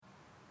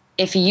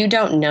if you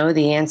don't know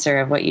the answer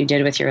of what you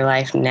did with your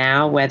life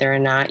now, whether or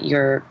not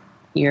your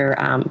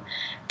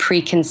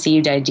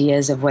preconceived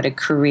ideas of what a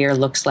career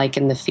looks like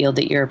in the field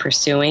that you're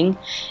pursuing,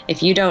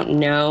 if you don't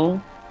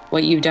know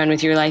what you've done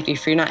with your life,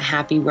 if you're not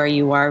happy where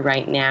you are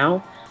right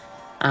now,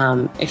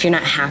 if you're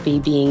not happy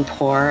being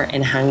poor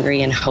and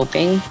hungry and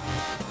hoping,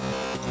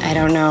 I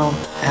don't know,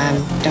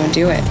 don't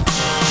do it.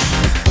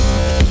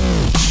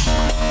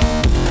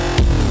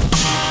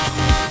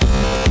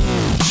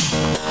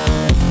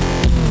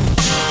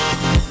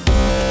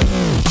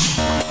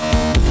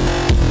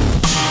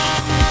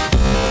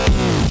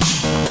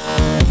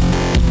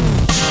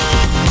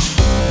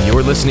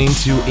 You're listening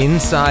to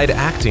Inside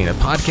Acting, a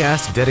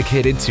podcast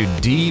dedicated to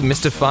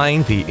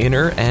demystifying the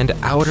inner and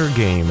outer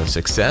game of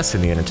success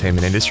in the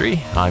entertainment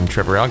industry. I'm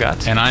Trevor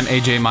Algatt. And I'm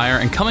AJ Meyer.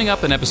 And coming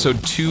up in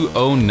episode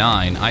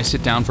 209, I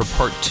sit down for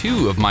part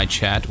 2 of my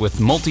chat with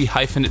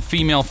multi-hyphenate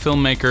female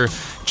filmmaker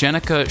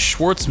Jenica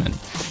Schwartzman,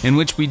 in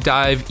which we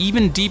dive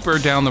even deeper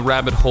down the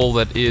rabbit hole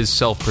that is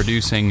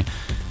self-producing,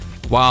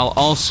 while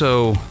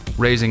also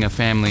raising a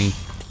family,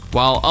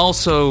 while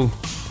also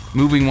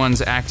moving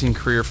one's acting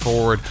career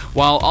forward,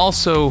 while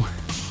also,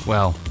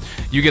 well,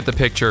 you get the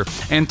picture.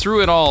 And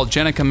through it all,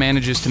 Jenica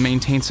manages to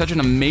maintain such an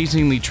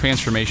amazingly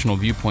transformational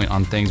viewpoint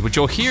on things, which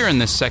you'll hear in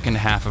this second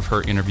half of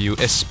her interview,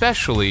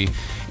 especially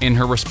in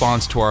her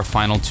response to our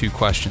final 2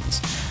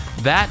 questions.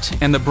 That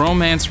and the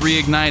bromance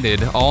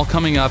reignited, all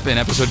coming up in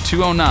episode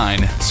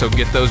 209, so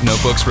get those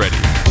notebooks ready.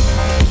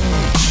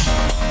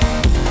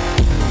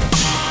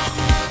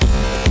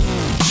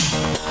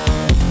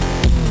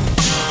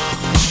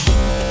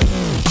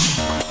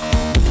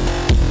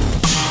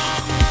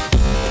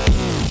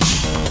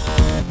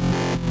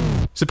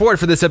 Support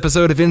for this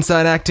episode of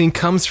Inside Acting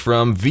comes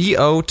from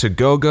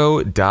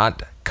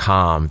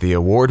VO2GoGo.com, the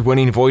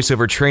award-winning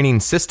voiceover training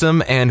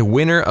system and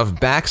winner of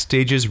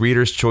Backstage's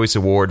Reader's Choice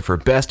Award for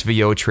Best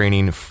VO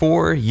Training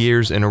 4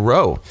 years in a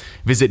row.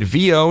 Visit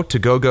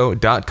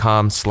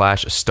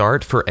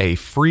VO2GoGo.com/start for a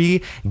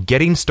free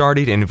Getting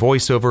Started in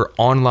Voiceover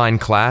online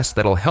class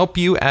that'll help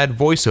you add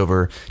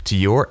voiceover to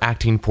your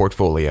acting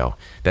portfolio.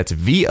 That's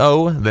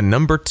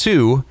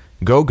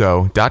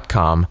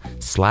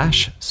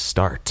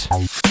VO2GoGo.com/start.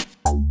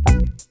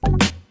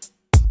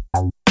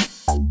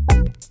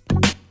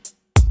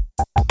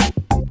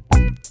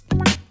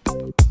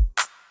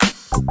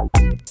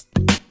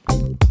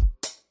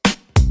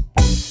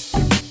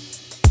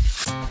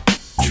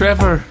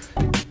 Trevor,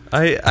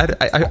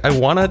 I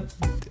wanna.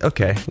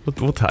 Okay,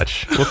 we'll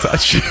touch.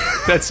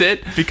 that's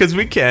it? Because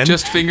we can.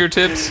 Just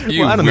fingertips?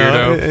 You I don't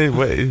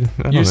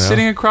weirdo. know. You're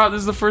sitting across. This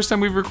is the first time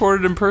we've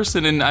recorded in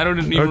person, and I don't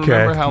even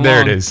remember how long.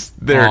 There it is.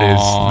 The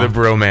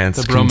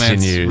bromance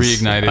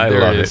continues. Reignited. I there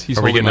love it is.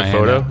 Are we getting a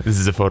photo? This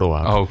is a photo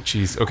op. Oh,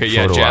 jeez. Okay,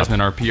 yeah, Photo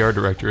Jasmine, op. our PR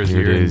director, is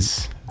Here here. it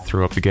is.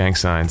 Throw up the gang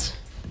signs.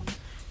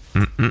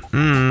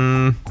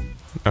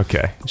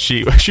 Okay.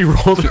 She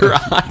rolled her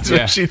eyes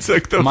when she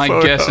took the photo. My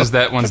guess is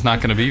that one's not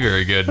going to be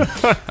very good.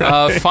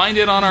 Find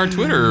it on our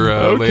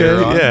Twitter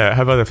later on. Yeah,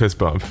 how about a fist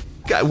bump?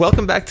 God,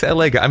 welcome back to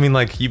LA. I mean,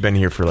 like, you've been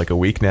here for like a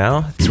week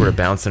now, sort of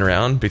bouncing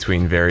around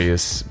between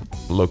various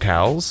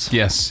locales.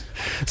 Yes.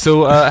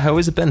 So, how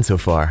has it been so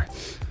far?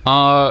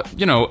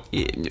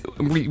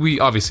 We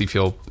obviously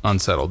feel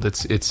unsettled.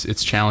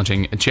 It's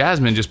challenging.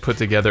 Jasmine just put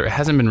together. It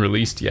hasn't been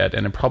released yet,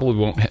 and it probably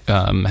won't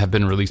have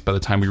been released by the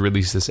time we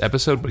release this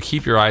episode. But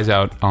keep your eyes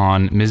out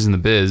on Ms. in the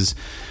Biz.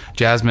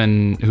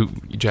 Jasmine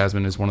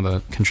is one of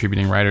the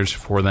contributing writers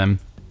for them.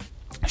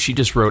 She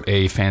just wrote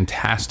a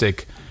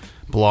fantastic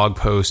blog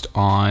post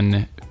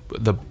on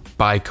the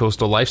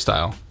bi-coastal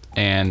lifestyle,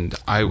 and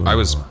I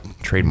was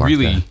trademark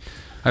really. that.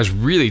 I was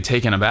really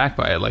taken aback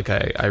by it. Like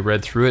I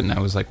read through it and I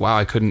was like, wow,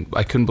 I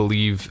couldn't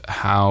believe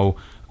how,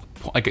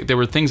 like, there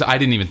were things I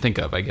didn't even think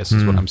of, I guess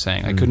is what I'm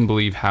saying. I couldn't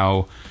believe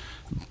how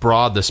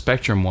broad the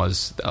spectrum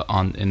was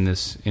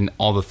in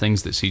all the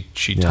things that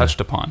she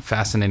touched upon.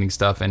 Fascinating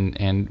stuff,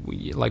 and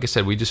like I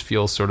said, we just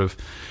feel sort of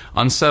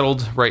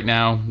unsettled right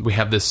now. We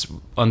have this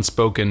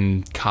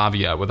unspoken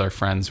caveat with our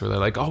friends where they're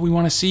like, oh, we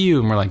want to see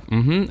you, and we're like,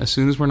 as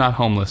soon as we're not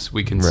homeless,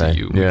 we can see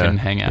you. We can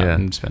hang out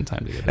and spend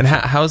time together. And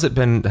how's it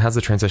been? How's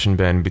the transition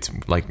been,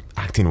 like,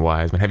 acting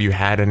wise? Have you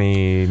had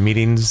any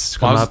meetings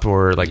come up,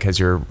 or like has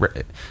your?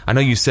 I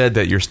know you said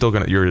that you're still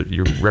gonna your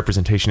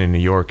representation in New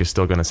York is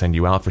still gonna send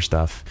you out for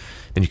stuff.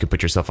 Then you can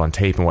put yourself on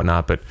tape and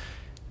whatnot. But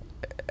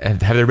have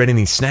there been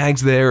any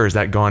snags there, or has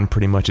that gone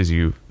pretty much as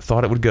you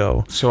thought it would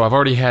go? So I've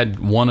already had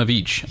one of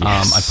each.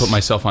 Yes. I put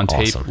myself on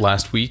tape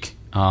last week.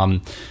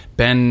 Ben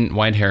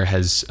Whitehair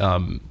has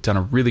done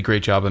a really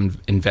great job of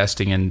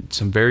investing in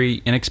some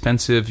very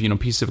inexpensive,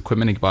 pieces of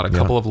equipment. He bought a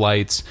couple of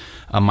lights,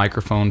 a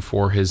microphone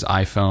for his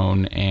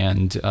iPhone,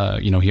 and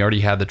he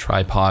already had the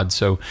tripod.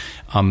 So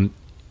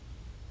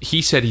he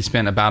said he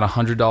spent about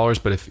 $100,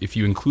 but if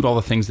you include all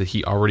the things that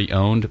he already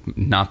owned,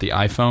 not the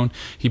iPhone,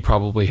 he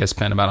probably has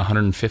spent about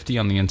 $150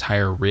 on the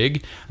entire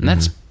rig, and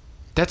that's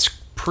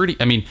pretty,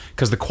 I mean,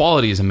 because the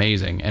quality is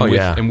amazing.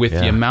 And with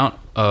the amount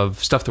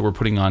of stuff that we're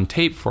putting on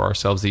tape for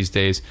ourselves these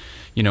days,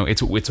 you know,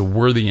 it's a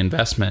worthy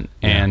investment.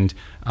 Yeah. And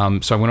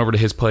so I went over to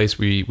his place.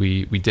 We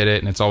did it,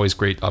 and it's always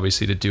great,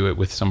 obviously, to do it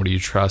with somebody you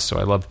trust. So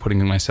I love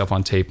putting myself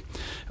on tape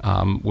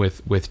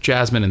with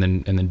Jasmine,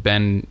 and then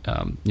Ben.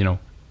 You know,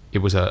 it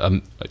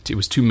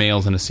was two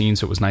males in a scene,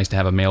 so it was nice to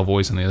have a male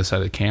voice on the other side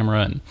of the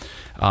camera,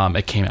 and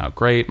it came out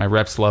great. My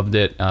reps loved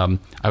it.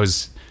 I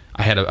was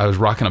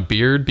rocking a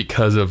beard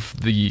because of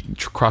the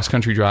cross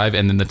country drive,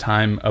 and then the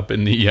time up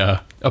in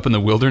the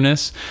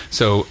wilderness.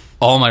 So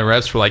all my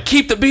reps were like,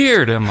 "Keep the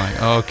beard." And I'm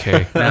like,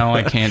 "Okay, now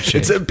I can't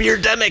shave." It's a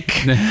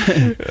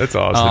beardemic. That's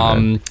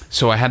awesome. Man.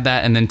 So I had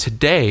that, and then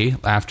today,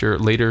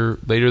 later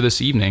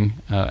this evening,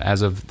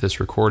 as of this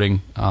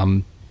recording,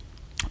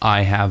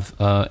 I have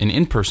an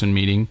in-person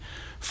meeting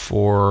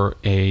for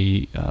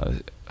a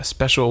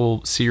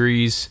special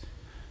series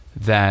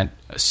that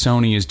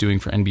Sony is doing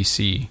for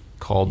NBC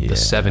called The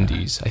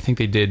 70s. I think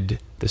they did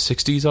the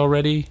 60s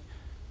already,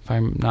 if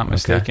I'm not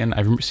mistaken.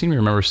 I seem to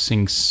remember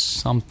seeing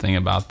something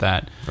about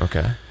that.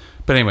 Okay.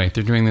 But anyway,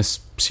 they're doing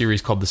this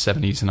series called The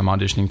 70s, and I'm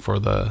auditioning for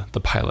the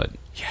pilot.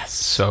 Yes.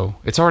 So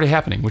it's already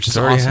happening, which is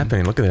already awesome.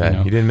 Happening. Look at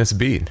that. You didn't miss a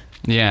beat.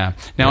 Yeah.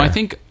 Now, I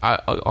think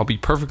I'll be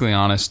perfectly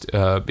honest,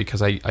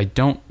 because I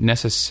don't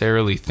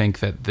necessarily think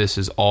that this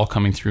is all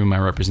coming through my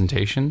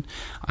representation.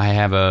 I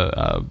have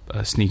a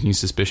sneaking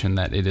suspicion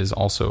that it is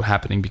also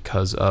happening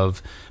because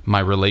of my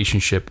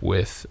relationship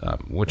with,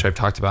 which I've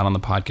talked about on the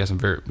podcast. I'm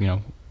very,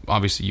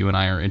 obviously you and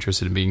I are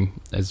interested in being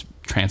as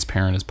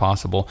transparent as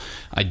possible.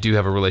 I do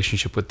have a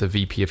relationship with the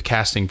VP of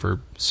casting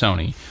for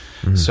Sony.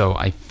 Mm-hmm. So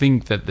I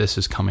think that this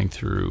is coming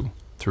through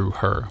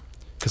her.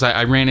 Because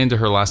I ran into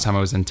her last time I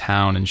was in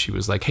town, and she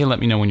was like, "Hey, let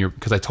me know when you're..."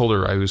 Because I told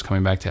her I was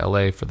coming back to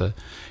LA for the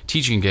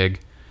teaching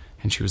gig,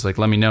 and she was like,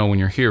 "Let me know when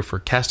you're here for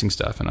casting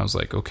stuff." And I was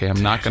like, "Okay,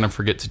 I'm not going to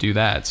forget to do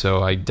that."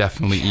 So I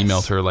definitely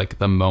emailed her like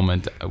the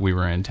moment we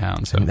were in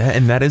town. So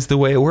and that is the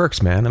way it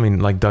works, man. I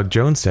mean, like Doug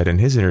Jones said in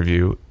his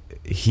interview,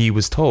 he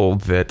was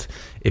told that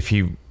if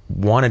he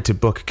wanted to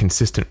book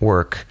consistent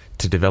work,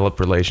 to develop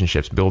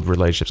relationships, build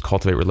relationships,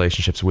 cultivate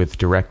relationships with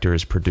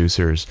directors,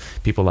 producers,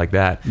 people like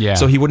that. Yeah.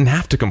 So he wouldn't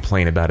have to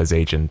complain about his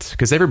agent,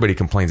 because everybody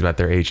complains about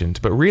their agent.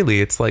 But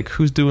really, it's like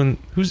who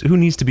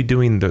needs to be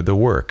doing the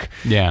work?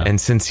 Yeah. And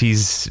since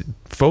he's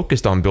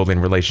focused on building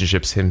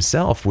relationships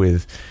himself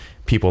with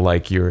people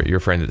like your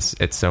friend at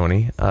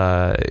Sony,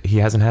 he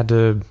hasn't had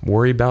to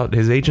worry about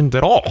his agent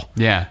at all.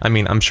 Yeah. I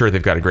mean, I'm sure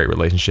they've got a great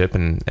relationship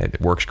and it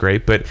works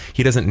great, but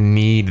he doesn't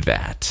need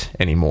that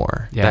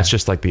anymore. Yeah. That's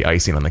just like the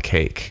icing on the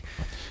cake.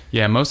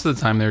 Yeah, most of the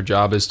time their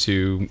job is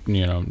to,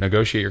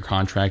 negotiate your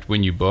contract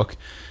when you book,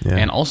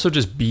 and also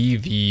just be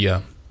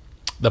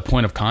the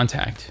point of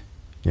contact.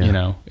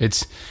 Yeah.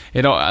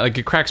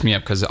 It cracks me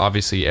up because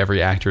obviously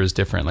every actor is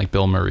different. Like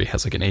Bill Murray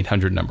has like an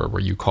 800 number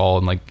where you call,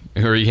 and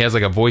or he has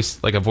like a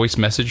voice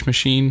message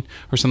machine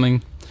or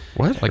something.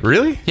 What? Like,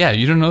 really? Yeah,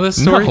 you don't know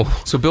this story? No.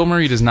 So Bill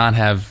Murray does not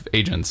have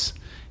agents.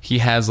 He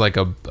has like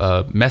a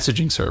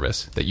messaging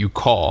service that you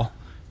call,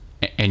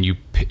 and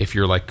if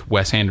you're like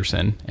Wes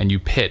Anderson, and you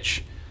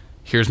pitch,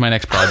 "Here's my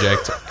next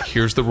project.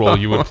 Here's the role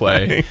you would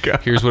play.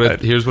 Here's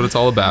what it's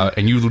all about."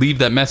 And you leave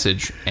that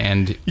message,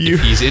 and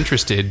if he's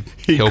interested,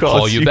 he'll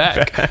call you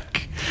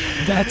back.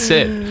 That's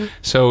it.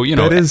 So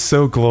that is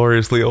so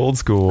gloriously old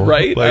school,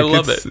 right? Like, I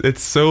love it.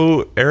 It's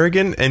so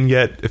arrogant and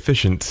yet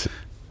efficient,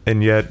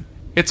 and yet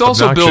it's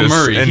also Bill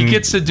Murray. He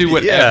gets to do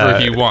whatever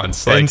he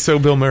wants. And so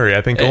Bill Murray,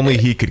 I think only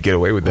he could get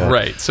away with that,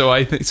 right? So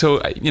I think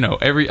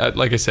every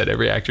like I said,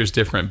 every actor is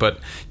different, but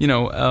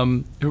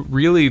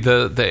really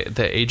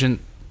the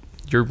agent.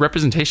 Your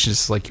representation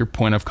is like your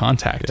point of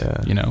contact.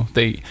 Yeah.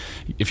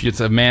 If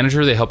it's a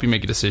manager, they help you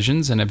make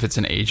decisions, and if it's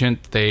an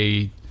agent,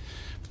 they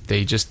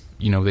just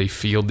they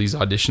field these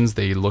auditions,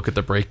 they look at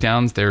the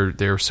breakdowns,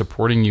 they're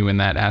supporting you in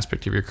that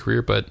aspect of your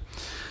career. But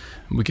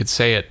we could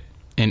say it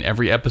in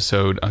every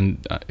episode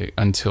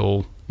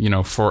until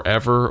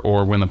forever,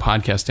 or when the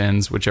podcast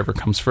ends, whichever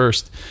comes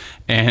first,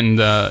 and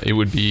it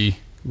would be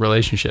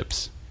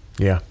relationships.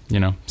 Yeah.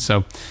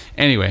 So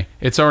anyway,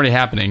 it's already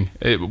happening,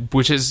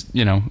 which is,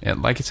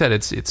 like I said,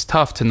 it's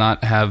tough to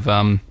not have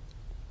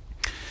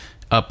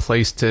a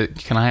place to...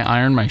 Can I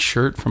iron my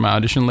shirt for my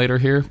audition later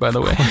here, by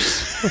the way?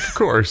 Of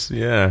course,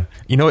 yeah.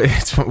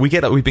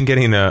 We've been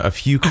getting a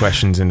few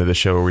questions into the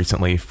show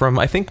recently from,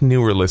 I think,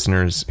 newer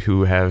listeners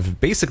who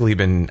have basically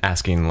been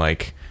asking,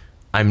 like,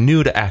 "I'm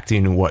new to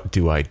acting, what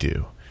do I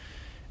do?"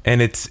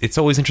 And it's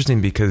always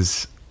interesting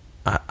because...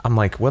 I'm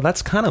like, well,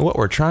 that's kind of what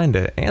we're trying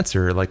to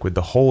answer, like with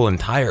the whole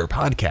entire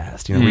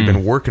podcast. We've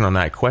been working on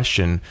that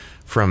question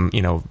from,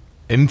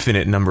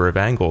 infinite number of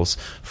angles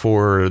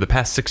for the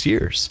past 6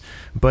 years.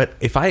 But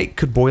if I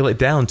could boil it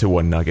down to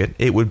one nugget,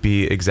 it would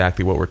be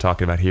exactly what we're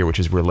talking about here, which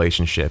is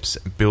relationships.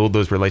 Build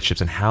those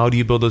relationships. And how do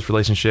you build those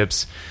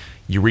relationships?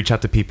 You reach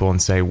out to people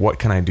and say, what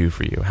can I do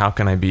for you? How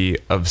can I be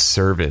of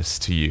service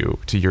to you,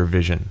 to your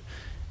vision?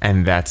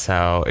 And that's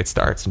how it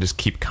starts, and just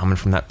keep coming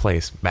from that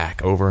place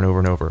back over and over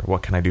and over.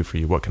 What can I do for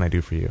you? What can I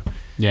do for you?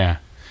 Yeah.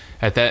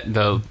 at that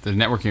the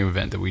networking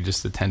event that we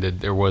just attended,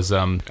 there was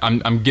I'm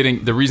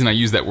getting, the reason I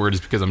use that word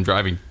is because I'm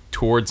driving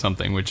towards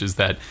something, which is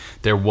that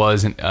there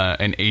was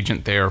an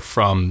agent there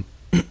from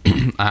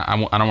I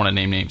don't want to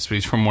name names, but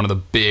he's from one of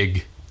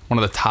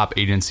the top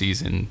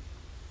agencies in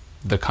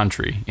the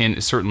country,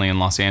 certainly in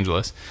Los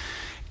Angeles,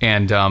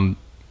 and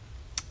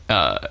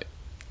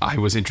I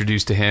was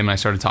introduced to him. I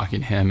started talking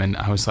to him, and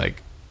I was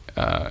like,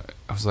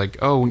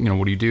 oh, you know,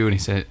 what do you do? And he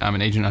said, I'm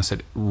an agent. I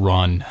said,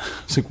 run.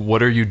 I was like,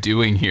 what are you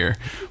doing here?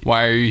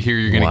 Why are you here?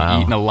 You're going to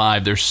get eaten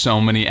alive. There's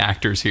so many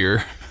actors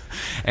here.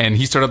 And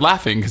he started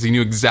laughing because he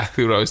knew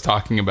exactly what I was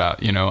talking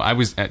about. You know, I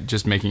was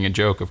just making a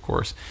joke, of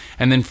course.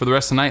 And then for the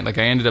rest of the night, like,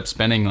 I ended up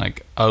spending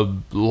like a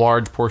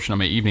large portion of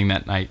my evening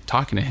that night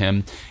talking to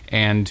him.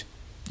 And,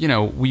 you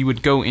know, we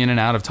would go in and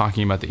out of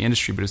talking about the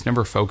industry, but it's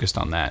never focused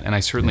on that. And I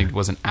certainly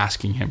wasn't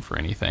asking him for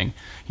anything.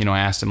 You know, I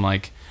asked him,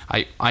 like,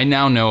 I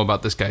now know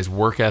about this guy's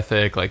work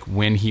ethic, like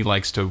when he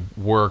likes to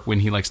work, when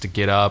he likes to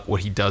get up,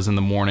 what he does in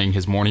the morning,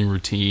 his morning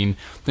routine,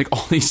 like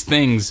all these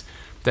things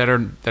that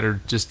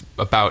are just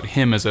about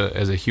him as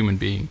a human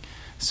being.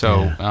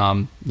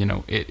 So, you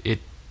know,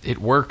 it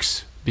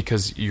works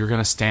because you're going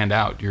to stand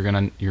out. You're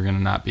going to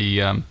not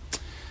be I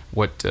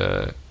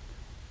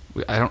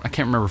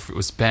can't remember if it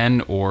was Ben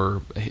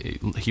or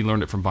he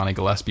learned it from Bonnie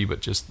Gillespie,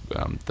 but just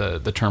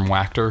the term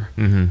whacker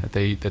that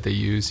they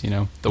use, you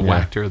know, the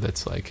whacker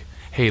that's like,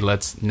 hey,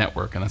 let's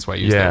network, and that's why I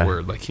use that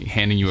word, like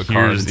handing you a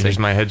card and saying, here's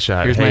my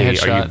headshot. Here's my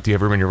headshot. Do you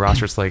have room in your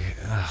roster? It's like,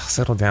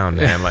 settle down,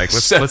 man. Like,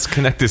 let's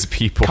connect as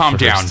people. Calm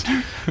first.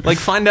 down. Like,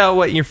 find out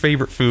what your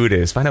favorite food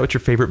is. Find out what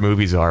your favorite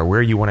movies are.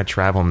 Where you want to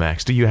travel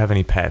next. Do you have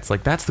any pets?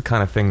 Like, that's the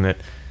kind of thing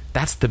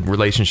that's the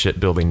relationship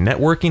building.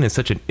 Networking is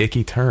such an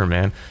icky term,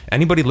 man.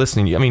 Anybody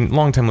listening, I mean,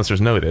 longtime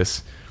listeners know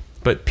this,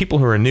 but people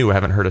who are new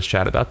haven't heard us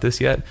chat about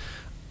this yet.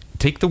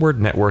 Take the word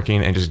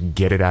networking and just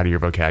get it out of your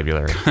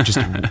vocabulary. Just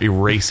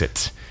erase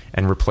it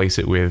and replace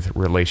it with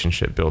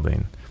relationship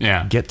building.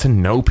 Yeah. Get to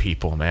know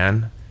people,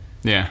 man.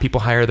 Yeah.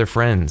 People hire their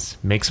friends.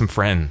 Make some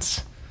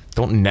friends.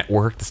 Don't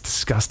network. That's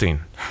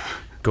disgusting.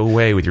 Go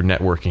away with your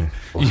networking.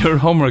 Your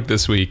homework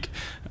this week.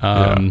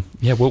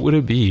 What would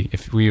it be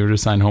if we were to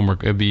assign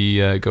homework? It'd be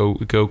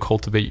go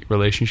cultivate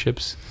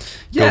relationships.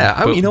 Yeah,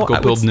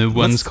 go build new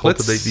ones.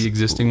 Cultivate the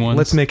existing ones.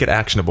 Let's make it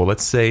actionable.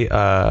 Let's say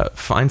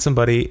find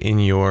somebody in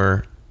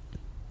your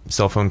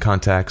cell phone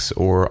contacts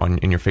or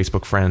in your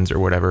Facebook friends or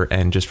whatever,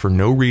 and just for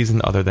no reason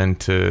other than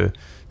to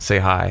say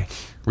hi,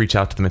 reach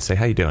out to them and say,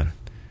 how you doing?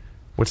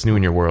 What's new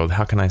in your world?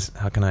 How can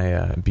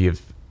I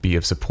be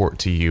of support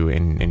to you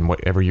in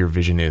whatever your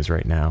vision is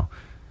right now?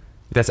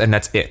 That's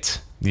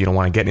it. You don't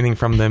want to get anything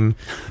from them.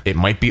 It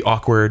might be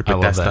awkward,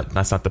 but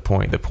that's not the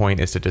point. The point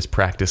is to just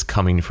practice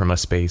coming from a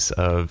space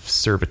of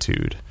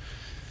servitude.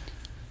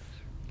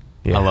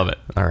 Yeah. I love it.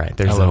 All right,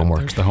 there's the homework.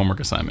 There's the homework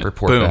assignment.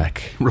 Report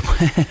back.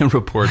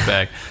 Report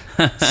back.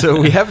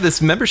 So we have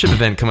this membership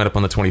event coming up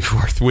on the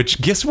 24th,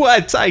 which, guess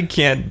what? I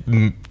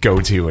can't go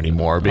to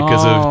anymore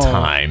because of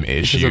time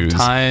issues. Because of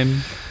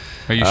time?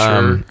 Are you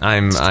sure?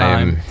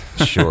 I'm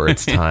sure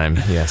it's time,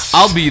 yes.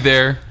 I'll be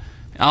there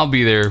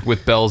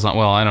with bells on.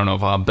 Well, I don't know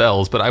if I'll have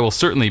bells, but I will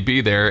certainly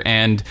be there.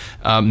 And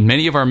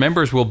many of our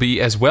members will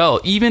be as well,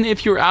 even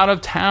if you're out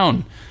of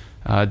town.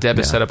 Deb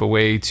has set up a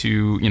way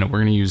to, we're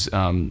going to use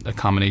a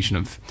combination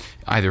of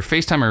either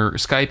FaceTime or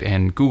Skype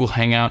and Google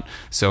Hangout.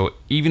 So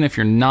even if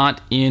you're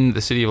not in the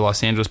city of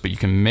Los Angeles, but you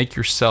can make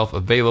yourself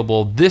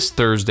available this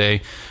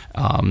Thursday,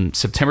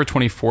 September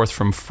 24th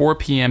from 4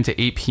 p.m. to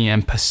 8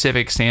 p.m.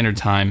 Pacific Standard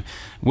Time,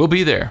 we'll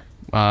be there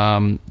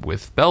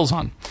with bells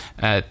on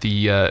at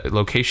the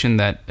location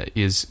that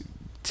is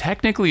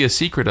technically a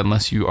secret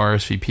unless you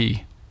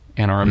RSVP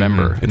and are a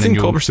member. It's in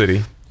Culver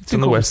City. It's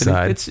on the west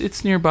side.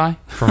 It's nearby.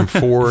 From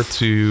 4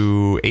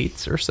 to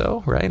 8 or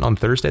so, right? On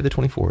Thursday the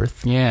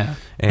 24th. Yeah.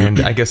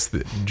 And I guess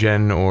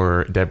Jen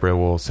or Deborah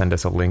will send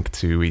us a link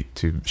to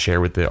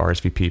share with the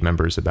RSVP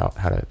members about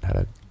how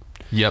to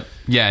Yep.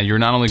 Yeah, you're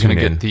not only going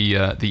to get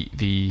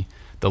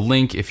the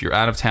link if you're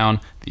out of town,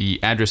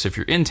 the address if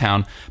you're in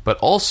town, but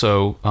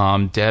also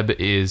Deb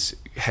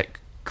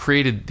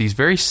created these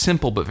very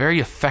simple but very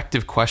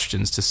effective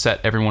questions to set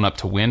everyone up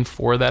to win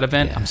for that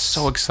event. Yes. I'm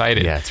so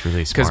excited. Yeah, it's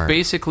really smart. Because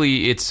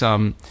basically it's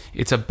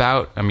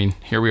about,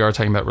 here we are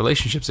talking about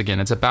relationships again.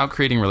 It's about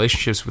creating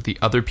relationships with the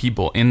other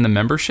people in the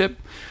membership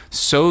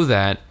so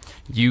that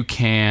you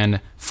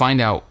can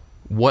find out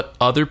what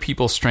other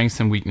people's strengths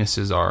and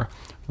weaknesses are,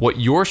 what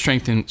your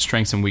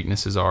strengths and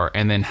weaknesses are,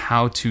 and then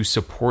how to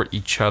support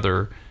each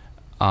other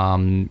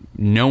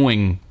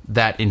knowing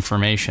that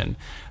information.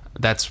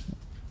 That's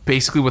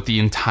basically what the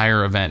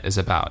entire event is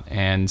about.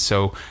 And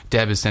so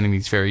Deb is sending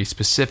these very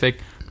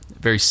specific,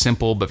 very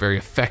simple, but very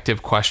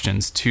effective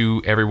questions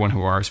to everyone who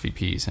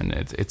RSVPs, and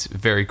it's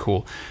very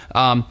cool.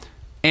 And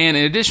in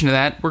addition to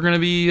that, we're going to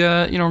be,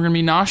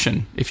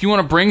 noshing. If you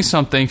want to bring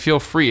something, feel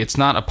free. It's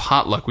not a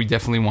potluck. We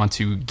definitely want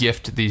to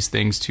gift these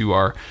things to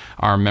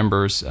our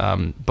members,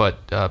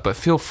 but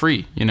feel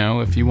free.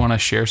 If you want to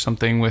share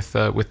something with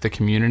the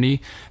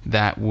community,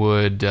 that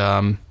would.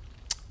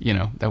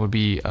 That would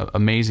be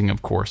amazing,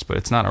 of course, but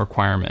it's not a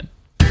requirement.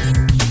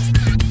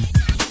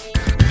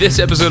 This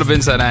episode of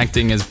Inside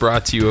Acting is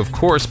brought to you, of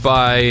course,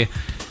 by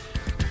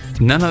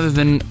none other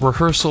than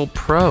Rehearsal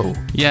Pro.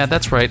 Yeah,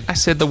 that's right. I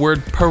said the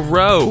word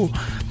pro.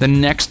 The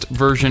next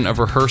version of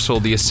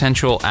Rehearsal, the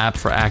essential app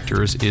for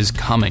actors, is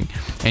coming.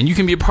 And you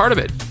can be a part of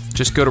it.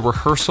 Just go to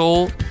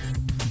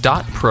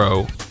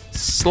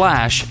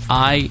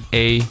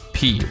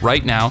rehearsal.pro/IAP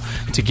right now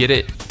to get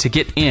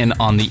in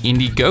on the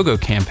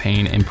Indiegogo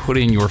campaign and put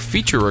in your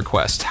feature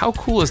request. How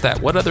cool is that?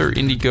 What other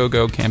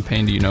Indiegogo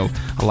campaign do you know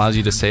allows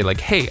you to say,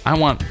 like, hey, I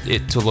want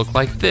it to look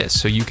like this?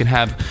 So you can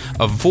have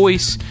a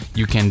voice,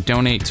 you can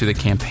donate to the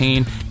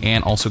campaign,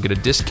 and also get a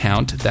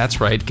discount.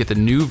 That's right, get the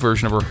new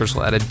version of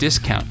Rehearsal at a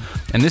discount.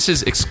 And this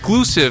is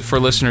exclusive for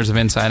listeners of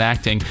Inside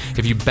Acting.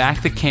 If you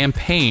back the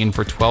campaign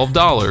for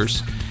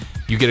 $12,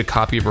 you get a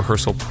copy of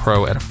Rehearsal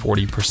Pro at a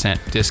 40%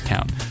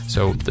 discount.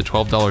 So the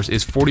 $12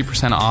 is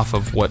 40% off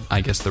of what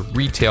I guess the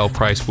retail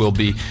price will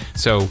be.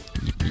 So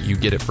you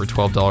get it for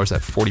 $12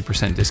 at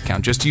 40%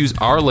 discount. Just use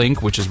our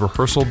link, which is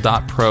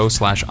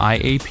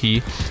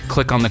rehearsal.pro/IAP.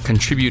 Click on the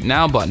Contribute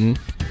Now button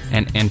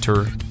and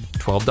enter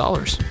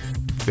 $12.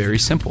 Very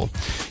simple.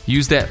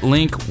 Use that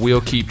link,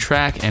 we'll keep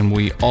track, and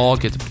we all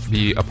get to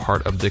be a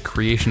part of the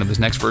creation of this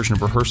next version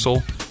of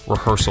Rehearsal,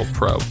 Rehearsal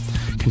Pro.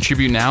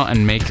 Contribute now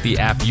and make the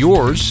app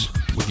yours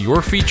with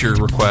your feature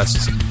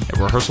requests at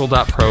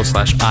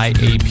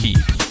rehearsal.pro/IAP.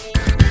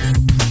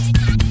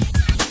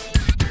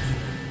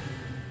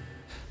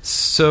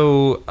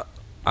 So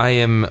I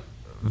am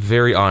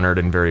very honored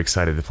and very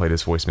excited to play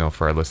this voicemail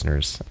for our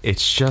listeners.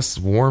 It's just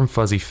warm,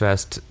 fuzzy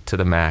fest to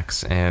the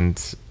max.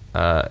 And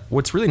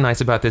what's really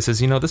nice about this is,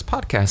 this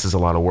podcast is a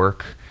lot of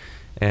work.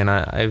 And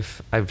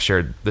I've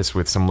shared this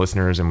with some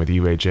listeners and with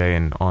you, AJ,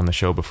 and on the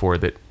show before,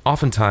 that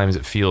oftentimes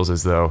it feels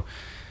as though,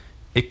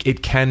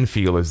 it can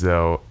feel as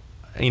though,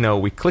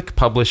 we click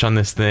publish on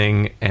this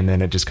thing and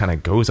then it just kind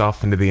of goes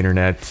off into the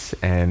internet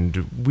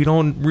and we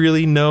don't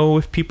really know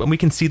if people, we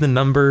can see the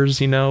numbers,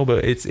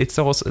 but it's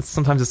also,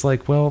 sometimes it's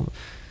like, well,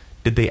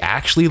 did they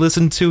actually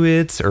listen to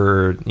it,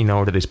 or,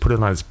 did they just put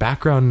it on as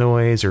background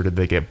noise, or did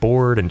they get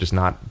bored and just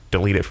not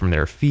delete it from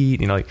their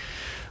feed,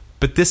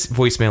 But this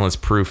voicemail is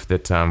proof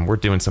that we're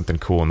doing something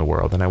cool in the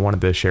world, and I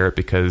wanted to share it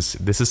because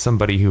this is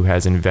somebody who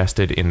has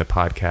invested in the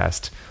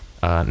podcast,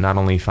 not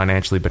only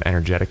financially but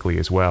energetically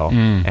as well,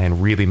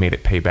 and really made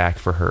it pay back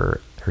for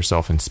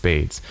herself in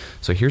spades.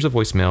 So here's a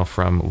voicemail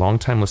from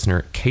longtime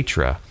listener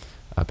Keitra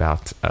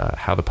about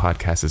how the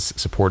podcast has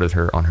supported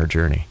her on her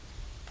journey.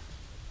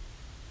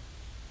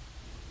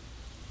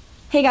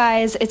 Hey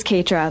guys, it's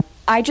Keitra.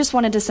 I just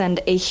wanted to send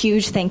a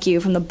huge thank you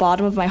from the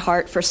bottom of my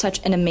heart for such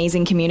an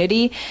amazing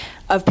community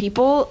of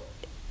people.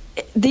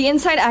 The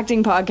Inside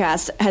Acting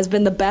podcast has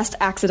been the best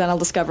accidental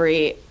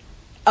discovery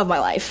of my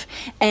life,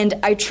 and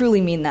I truly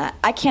mean that.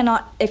 I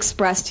cannot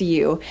express to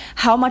you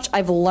how much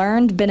I've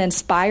learned, been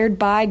inspired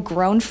by,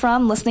 grown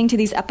from listening to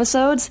these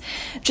episodes.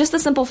 Just the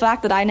simple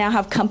fact that I now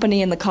have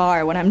company in the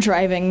car when I'm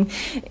driving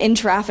in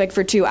traffic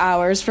for 2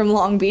 hours from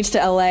Long Beach to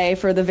LA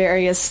for the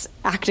various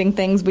acting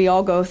things we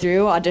all go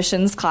through,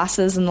 auditions,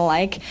 classes, and the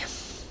like.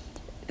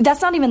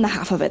 That's not even the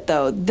half of it,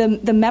 though.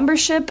 The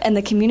membership and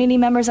the community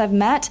members I've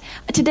met.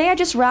 Today I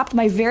just wrapped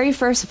my very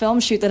first film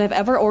shoot that I've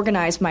ever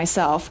organized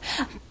myself.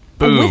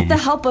 Boom. With the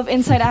help of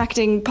Inside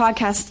Acting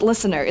podcast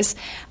listeners.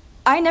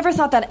 I never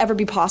thought that'd ever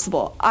be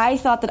possible. I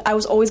thought that I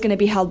was always going to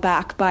be held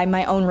back by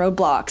my own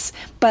roadblocks.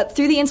 But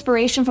through the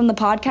inspiration from the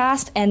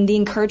podcast and the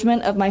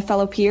encouragement of my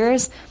fellow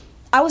peers,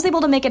 I was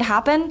able to make it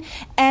happen.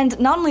 And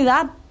not only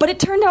that, but it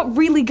turned out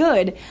really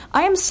good.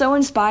 I am so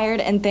inspired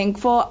and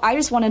thankful. I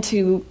just wanted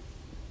to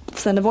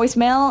send a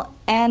voicemail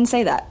and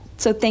say that.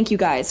 So thank you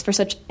guys for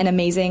such an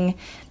amazing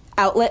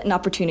outlet and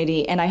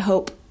opportunity. And I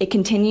hope it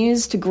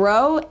continues to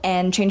grow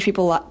and change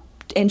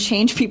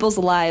people's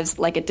lives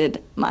like it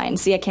did mine.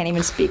 See, I can't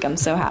even speak. I'm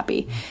so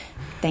happy.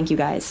 Thank you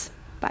guys.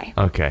 Bye.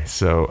 Okay,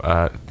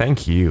 so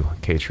thank you,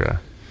 Keitra.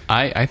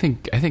 I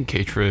think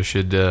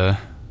Keitra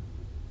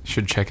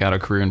should check out a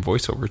career in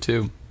voiceover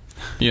too.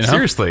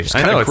 Seriously,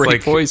 I know, it's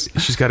like voice.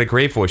 She's got a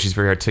great voice. She's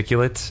very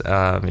articulate,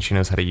 and she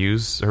knows how to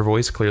use her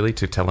voice clearly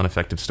to tell an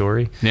effective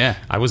story. Yeah,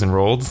 I was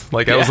enrolled.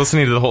 I was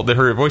listening to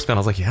her voicemail. I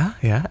was like,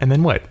 yeah, and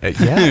then what?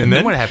 Yeah, and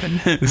then what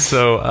happened?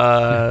 So,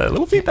 a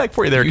little feedback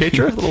for you there,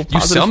 Keitra. A little positive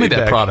you sell me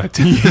feedback. that product.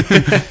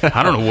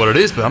 I don't know what it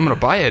is, but I'm going to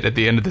buy it at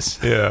the end of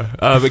this. Yeah,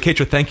 but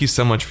Keitra, thank you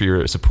so much for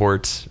your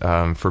support,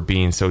 for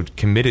being so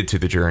committed to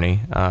the journey,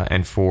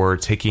 and for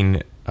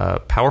taking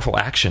powerful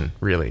action,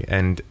 really,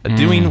 and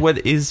doing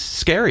what is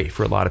scary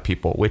for a lot of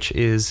people, which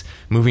is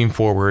moving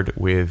forward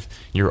with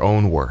your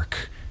own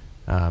work.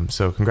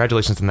 So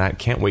congratulations on that.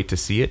 Can't wait to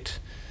see it.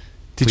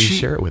 Please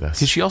share it with us.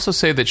 Did she also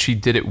say that she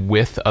did it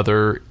with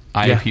other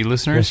IAP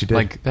listeners? Yeah, she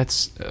did.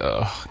 That's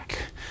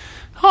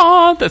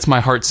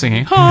my heart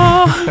singing.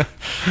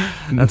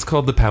 That's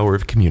called the power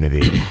of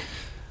community.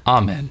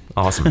 Amen.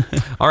 Awesome.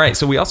 All right,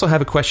 so we also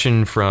have a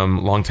question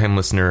from longtime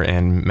listener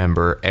and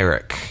member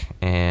Eric,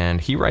 and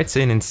he writes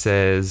in and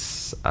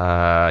says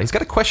he's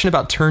got a question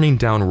about turning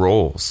down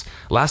roles.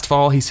 Last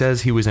fall, he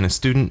says he was in a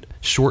student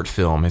short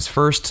film, his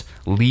first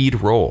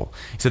lead role.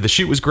 He said the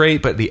shoot was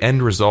great, but the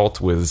end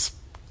result was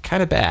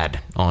kind of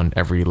bad on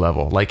every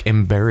level, like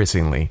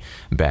embarrassingly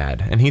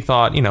bad. And he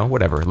thought,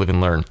 whatever, live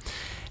and learn.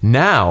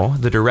 Now,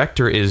 the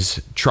director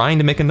is trying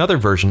to make another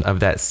version of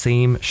that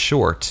same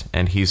short,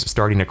 and he's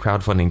starting a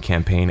crowdfunding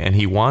campaign, and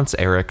he wants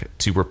Eric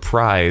to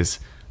reprise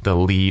the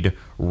lead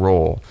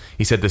role.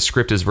 He said the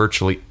script is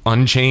virtually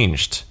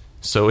unchanged,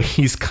 so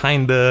he's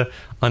kind of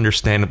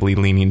understandably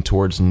leaning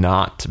towards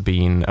not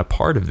being a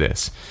part of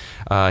this.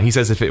 He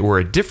says if it were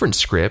a different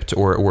script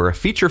or it were a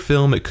feature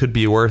film, it could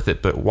be worth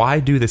it, but why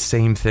do the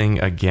same thing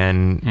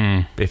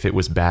again if it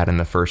was bad in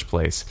the first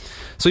place?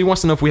 So he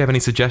wants to know if we have any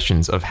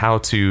suggestions of how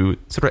to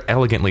sort of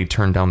elegantly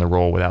turn down the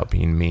role without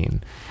being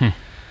mean.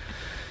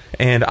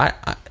 And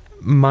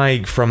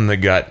my from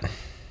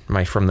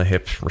the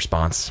hip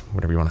response,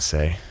 whatever you want to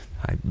say,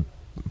 I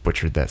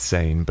butchered that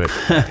saying, but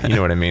you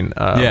know what I mean,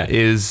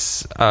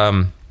 is...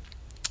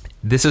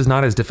 this is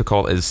not as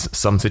difficult as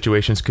some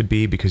situations could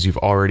be because you've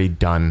already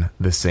done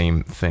the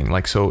same thing.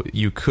 Like, so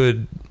you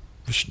could,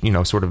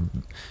 sort of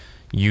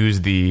use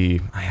the,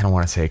 I don't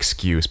want to say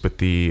excuse, but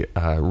the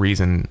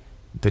reason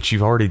that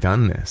you've already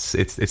done this.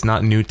 It's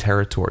not new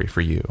territory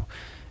for you.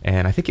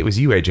 And I think it was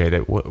you, AJ,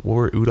 that what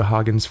were Uta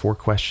Hagen's 4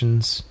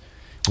 questions?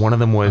 One of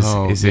them was,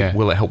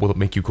 will it help? Will it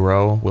make you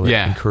grow? Will it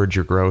encourage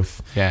your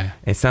growth? Yeah.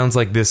 It sounds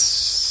like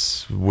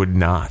this would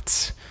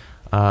not.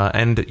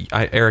 And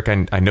Eric,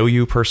 I know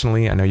you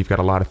personally. I know you've got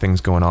a lot of things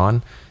going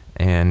on,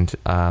 and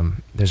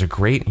there's a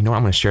great, I'm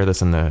going to share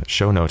this in the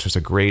show notes. There's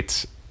a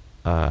great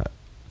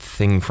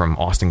thing from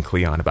Austin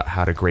Kleon about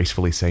how to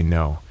gracefully say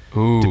no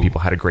to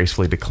people, how to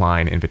gracefully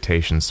decline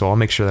invitations. So I'll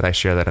make sure that I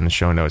share that in the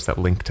show notes, that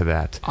link to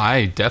that.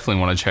 I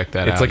definitely want to check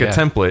that out. It's like a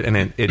template,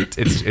 and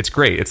it's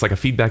great. It's like a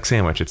feedback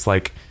sandwich. It's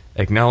like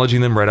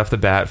acknowledging them right off the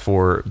bat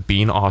for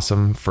being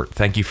awesome.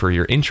 Thank you for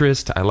your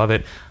interest. I love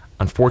it.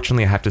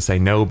 Unfortunately, I have to say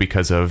no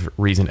because of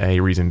reason A,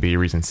 reason B,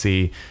 reason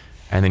C.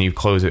 And then you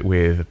close it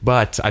with,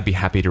 but I'd be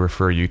happy to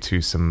refer you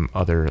to some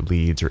other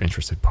leads or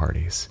interested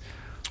parties.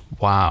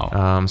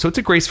 Wow. So it's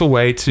a graceful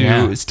way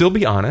to still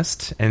be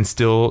honest and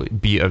still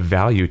be of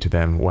value to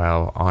them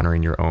while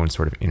honoring your own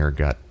sort of inner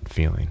gut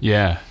feeling.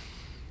 Yeah.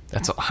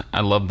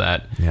 I love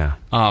that. Yeah.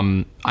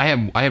 I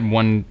have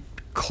one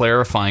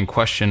clarifying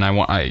question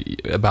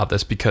about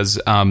this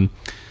because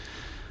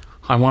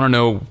I want to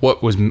know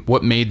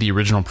what made the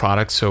original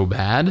product so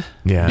bad.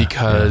 Yeah.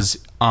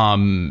 Because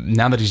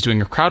now that he's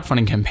doing a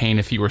crowdfunding campaign,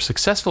 if he were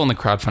successful in the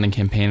crowdfunding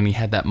campaign and he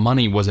had that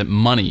money? Was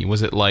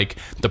it like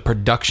the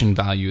production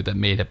value that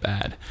made it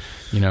bad?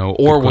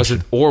 Or was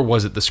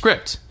it the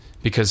script?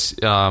 Because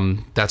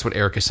that's what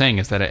Eric is saying,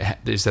 is that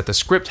the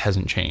script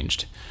hasn't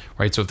changed,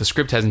 right? So if the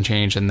script hasn't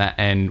changed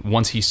and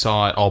once he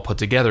saw it all put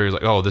together, he's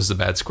like, oh, this is a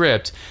bad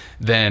script,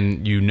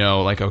 then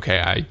like,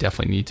 okay, I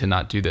definitely need to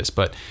not do this.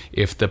 But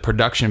if the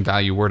production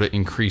value were to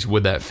increase,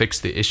 would that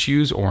fix the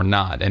issues or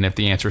not? And if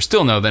the answer is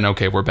still no, then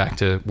okay, we're back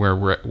to where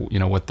we're,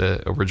 what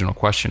the original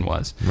question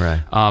was.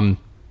 Right.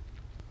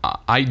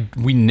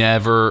 We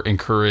never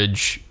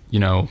encourage,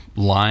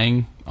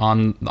 lying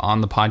on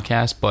the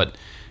podcast, but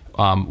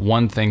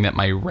one thing that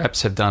my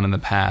reps have done in the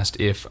past,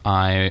 if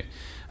I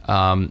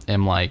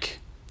am like,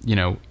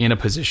 in a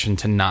position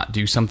to not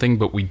do something,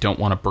 but we don't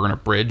want to burn a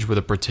bridge with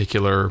a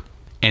particular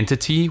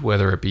entity,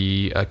 whether it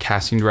be a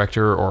casting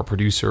director or a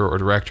producer or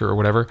director or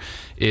whatever,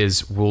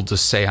 is we'll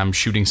just say I'm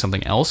shooting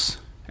something else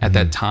at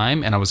that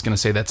time. And I was going to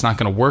say that's not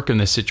going to work in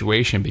this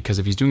situation, because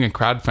if he's doing a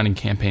crowdfunding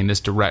campaign,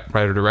 this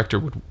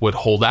writer-director would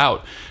hold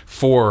out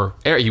for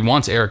Eric. He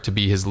wants Eric to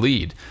be his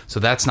lead. So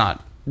that's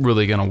not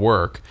really going to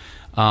work.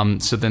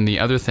 So then the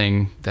other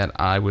thing that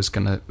I was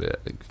going to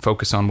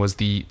focus on was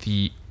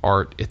the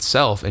art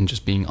itself and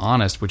just being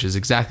honest, which is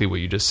exactly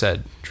what you just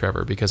said,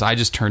 Trevor, because I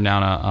just turned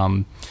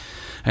down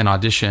an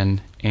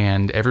audition,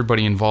 and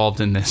everybody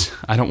involved in this,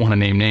 I don't want to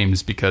name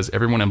names because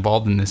everyone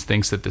involved in this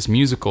thinks that this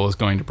musical is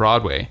going to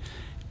Broadway,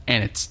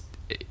 and it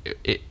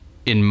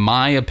in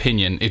my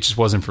opinion, it just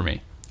wasn't for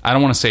me. I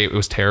don't want to say it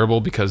was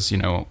terrible because,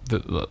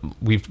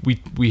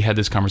 we had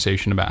this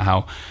conversation about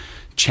how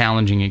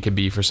challenging it could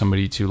be for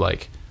somebody to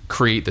like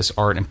create this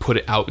art and put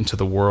it out into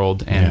the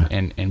world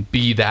and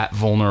be that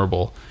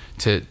vulnerable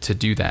to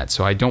do that.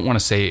 So I don't want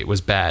to say it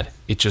was bad.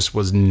 It just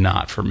was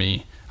not for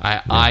me.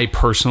 I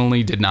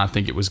personally did not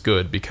think it was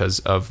good because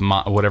of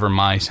whatever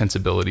my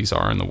sensibilities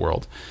are in the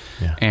world.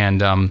 Yeah.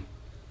 And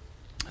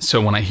so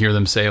when I hear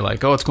them say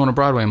like, oh, it's going to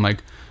Broadway, I'm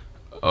like,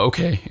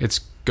 okay, it's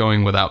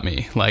going without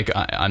me. Like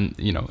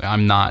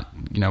I'm not,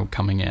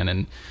 coming in.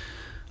 And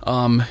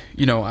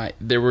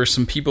there were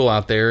some people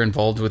out there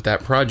involved with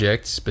that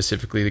project,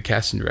 specifically the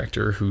casting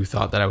director, who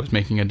thought that I was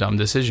making a dumb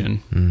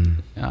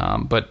decision.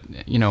 But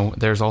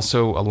there's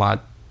also a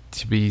lot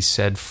to be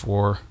said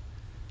for,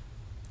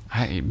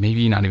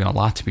 maybe not even a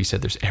lot to be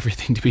said. There's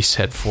everything to be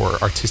said for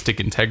artistic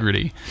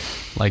integrity,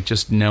 like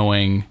just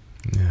knowing,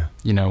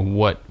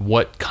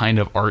 what kind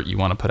of art you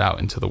want to put out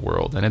into the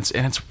world. And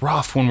it's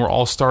rough when we're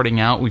all starting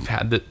out. We've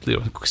had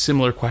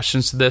similar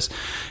questions to this,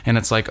 and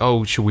it's like,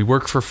 oh, should we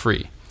work for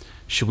free?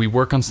 Should we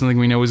work on something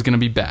we know is going to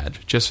be bad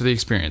just for the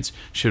experience?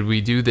 Should we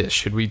do this?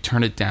 Should we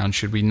turn it down?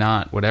 Should we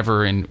not?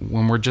 Whatever. And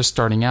when we're just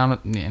starting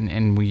out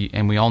and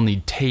we all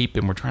need tape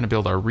and we're trying to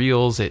build our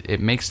reels, it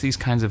makes these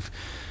kinds of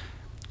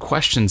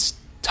questions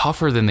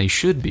tougher than they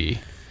should be,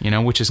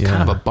 which is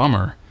kind of a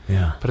bummer.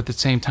 Yeah. But at the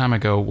same time, I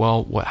go,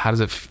 well, how does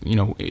it,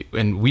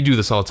 and we do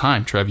this all the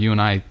time, Trev, you and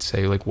I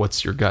say, like,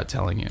 what's your gut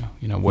telling you?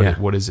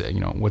 What is it?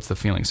 What's the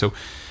feeling? So,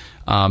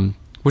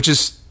 which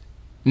is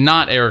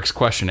not Eric's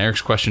question.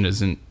 Eric's question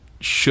isn't,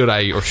 should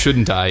I or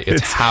shouldn't I?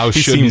 It's how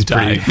shouldn't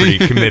I? Pretty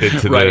committed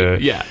to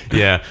right,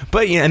 yeah.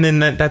 But and then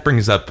that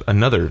brings up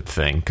another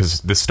thing,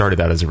 because this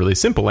started out as a really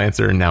simple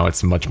answer, and now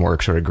it's much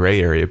more sort of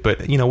gray area.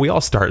 But we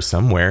all start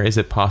somewhere. Is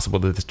it possible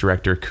that this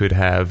director could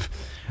have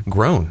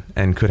grown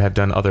and could have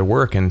done other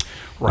work? And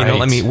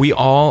we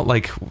all,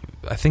 like,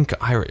 I think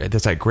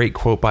there's that great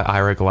quote by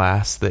Ira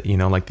Glass that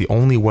like the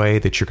only way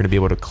that you're going to be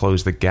able to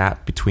close the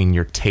gap between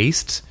your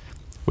taste,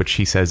 which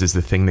he says is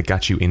the thing that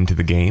got you into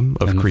the game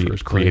of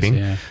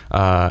creating,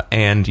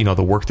 and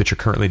the work that you're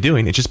currently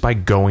doing, it's just by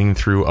going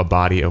through a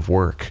body of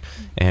work.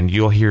 And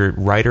you'll hear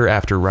writer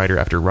after writer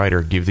after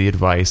writer give the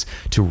advice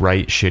to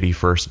write shitty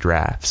first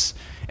drafts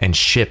and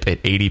ship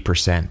at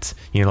 80%.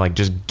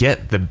 Just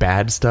get the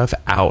bad stuff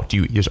out.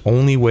 There's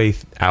only way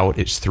out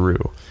is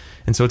through.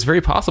 And so it's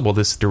very possible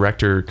this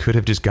director could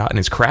have just gotten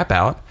his crap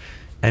out,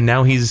 and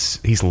now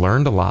he's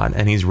learned a lot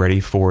and he's ready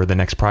for the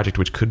next project,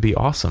 which could be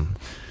awesome.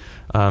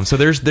 So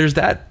there's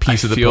that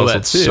piece of the puzzle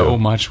that too. So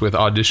much with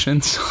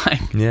auditions.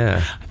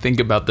 I think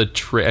about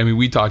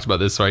we talked about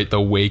this, right? The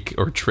wake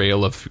or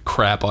trail of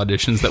crap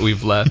auditions that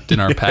we've left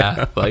in our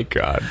path. Like,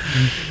 God,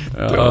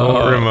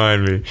 don't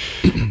remind me.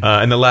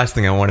 And the last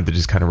thing I wanted to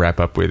just kind of wrap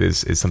up with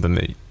is something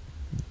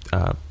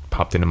that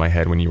popped into my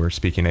head when you were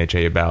speaking,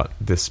 AJ, about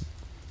this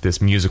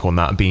musical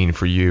not being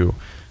for you.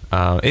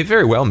 It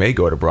very well may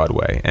go to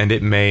Broadway, and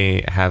it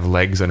may have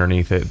legs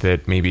underneath it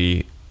that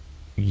maybe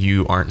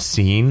you aren't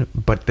seeing,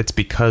 but that's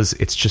because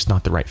it's just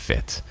not the right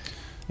fit.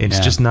 It's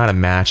just not a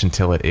match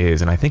until it is.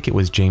 And I think it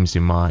was James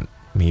Dumont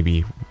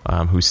maybe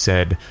who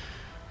said,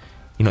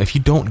 if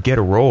you don't get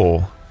a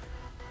role,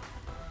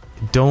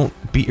 don't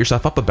beat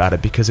yourself up about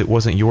it, because it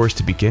wasn't yours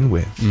to begin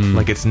with.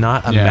 Like, it's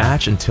not a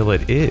match until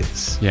it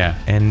is.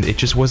 And it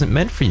just wasn't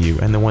meant for you.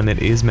 And the one that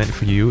is meant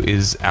for you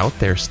is out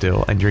there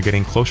still, and you're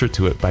getting closer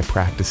to it by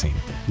practicing,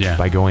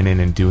 by going in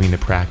and doing the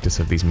practice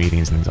of these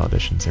meetings and these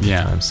auditions every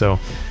time.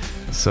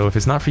 So if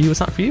it's not for you, it's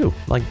not for you.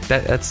 Like,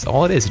 that's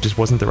all it is. It just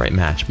wasn't the right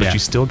match, but you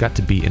still got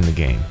to be in the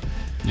game.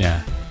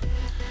 Yeah.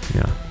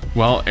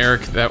 Well,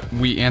 Eric, that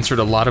we answered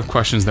a lot of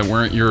questions that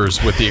weren't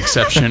yours, with the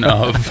exception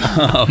of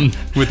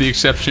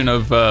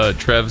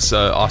Trev's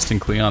Austin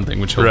Kleon thing,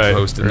 which he'll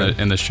post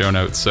in the show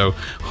notes. So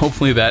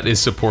hopefully that is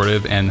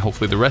supportive, and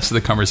hopefully the rest of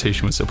the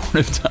conversation was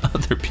supportive to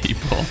other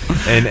people.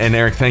 And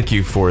Eric, thank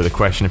you for the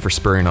question and for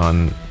spurring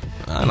on.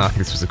 I think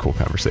this was a cool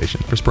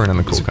conversation. For spurring on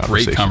the cool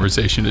conversation. Great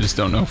conversation. I just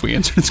don't know if we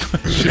answered this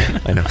question.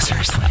 I know,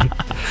 seriously.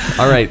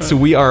 All right, so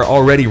we are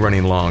already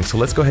running long, so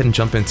let's go ahead and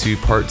jump into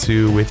part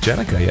 2 with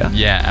Jenica, yeah?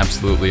 Yeah,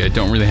 absolutely. I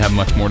don't really have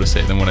much more to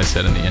say than what I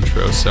said in the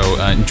intro,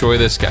 so enjoy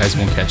this, guys,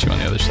 and we'll catch you on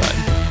the other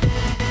side.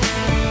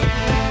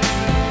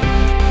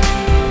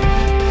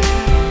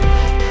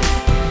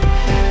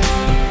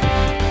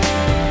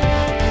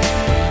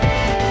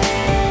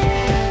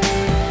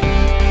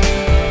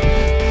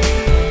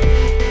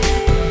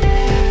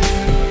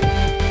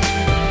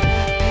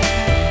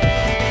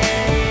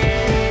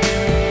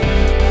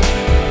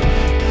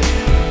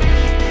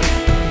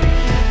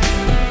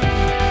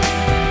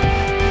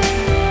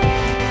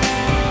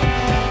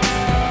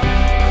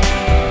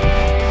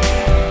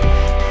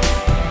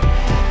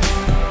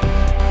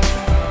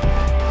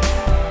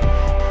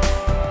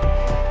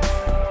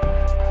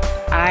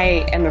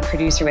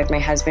 Producer with my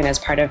husband as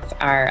part of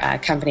our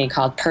company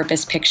called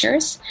Purpose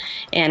Pictures.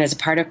 And as a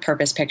part of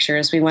Purpose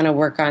Pictures, we want to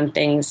work on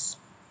things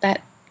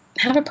that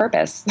have a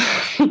purpose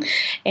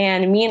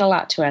and mean a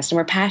lot to us and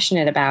we're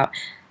passionate about.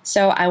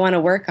 So I want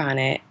to work on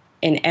it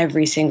in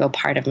every single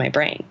part of my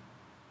brain.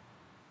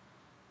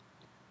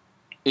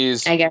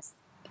 Is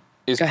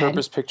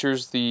Purpose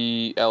Pictures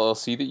the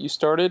LLC that you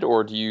started,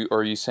 or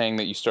are you saying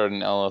that you started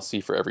an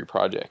LLC for every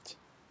project?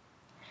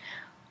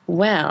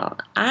 Well,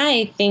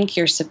 I think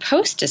you're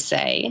supposed to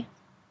say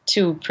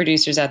to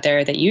producers out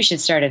there that you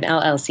should start an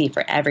LLC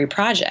for every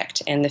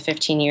project, and the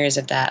 15 years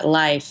of that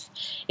life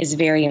is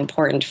very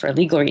important for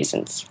legal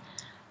reasons.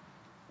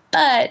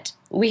 But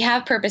we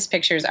have Purpose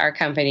Pictures, our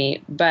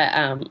company,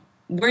 but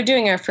we're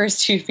doing our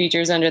first 2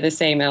 features under the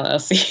same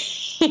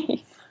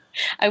LLC.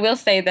 I will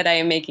say that I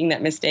am making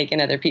that mistake,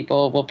 and other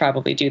people will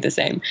probably do the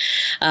same.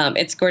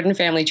 It's Gordon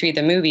Family Tree,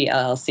 the movie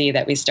LLC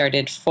that we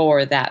started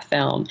for that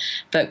film.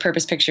 But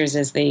Purpose Pictures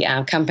is the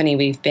company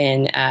we've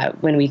been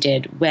when we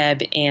did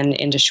web and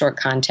into short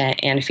content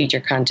and feature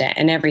content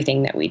and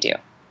everything that we do.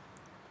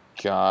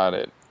 Got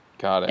it.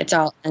 It's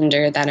all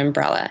under that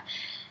umbrella.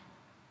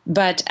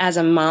 But as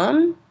a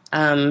mom,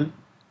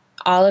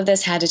 all of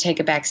this had to take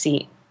a back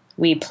seat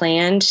we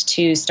planned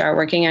to start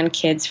working on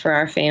kids for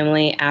our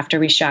family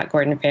after we shot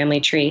Gordon Family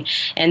Tree.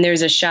 And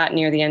there's a shot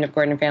near the end of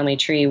Gordon Family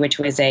Tree, which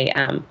was a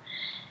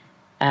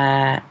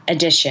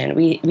addition.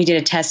 We did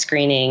a test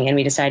screening and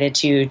we decided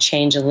to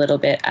change a little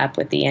bit up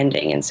with the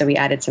ending. And so we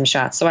added some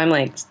shots. So I'm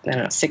like, I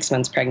don't know, 6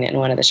 months pregnant in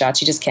one of the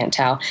shots. You just can't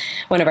tell.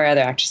 One of our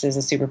other actresses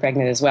is super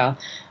pregnant as well.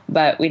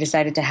 But we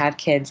decided to have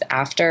kids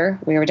after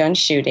we were done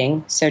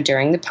shooting. So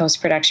during the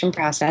post-production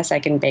process, I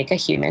can bake a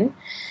human.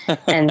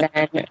 And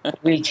then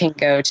we can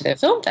go to the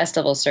film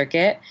festival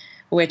circuit,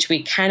 which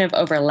we kind of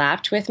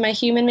overlapped with my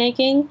human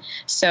making.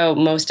 So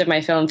most of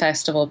my film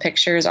festival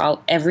pictures,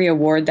 every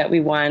award that we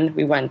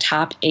won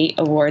top 8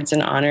 awards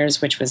and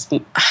honors, which was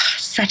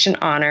such an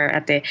honor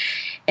at the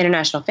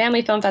International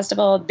Family Film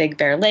Festival, Big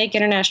Bear Lake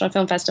International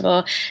Film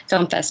Festival,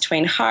 Film Fest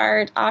Twain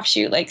Harte,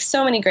 Offshoot, like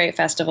so many great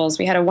festivals.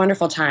 We had a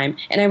wonderful time.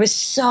 And I was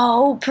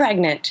so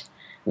pregnant.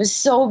 It was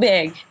so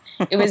big.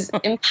 It was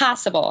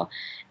impossible.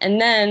 And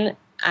then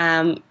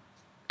I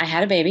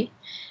had a baby.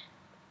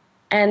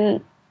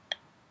 And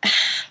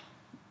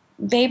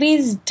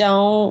babies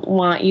don't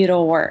want you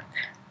to work.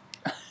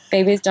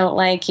 Babies don't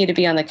like you to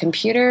be on the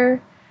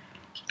computer.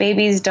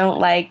 Babies don't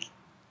like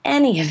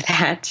any of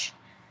that.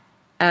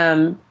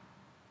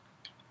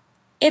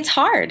 It's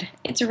hard.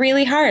 It's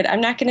really hard.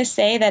 I'm not going to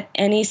say that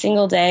any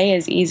single day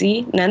is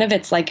easy. None of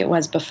it's like it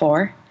was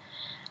before.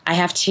 I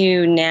have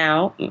to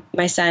now,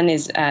 my son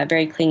is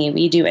very clingy.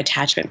 We do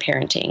attachment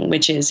parenting,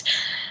 which is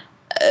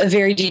a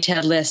very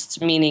detailed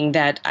list, meaning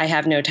that I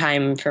have no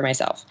time for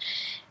myself.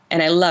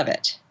 And I love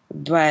it.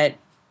 But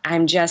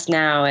I'm just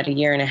now at 1.5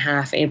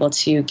 years able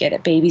to get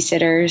at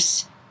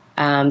babysitters,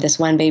 this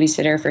one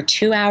babysitter for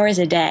 2 hours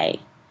a day.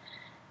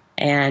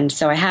 And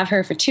so I have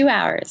her for 2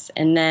 hours,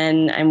 and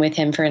then I'm with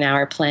him for an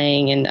hour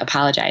playing and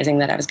apologizing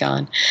that I was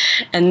gone.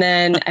 And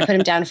then I put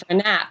him down for a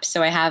nap,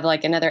 so I have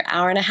like another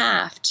 1.5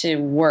 hours to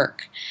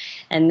work.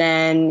 And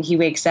then he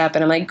wakes up,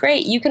 and I'm like,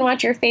 great, you can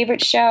watch your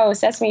favorite show,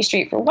 Sesame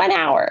Street, for 1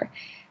 hour.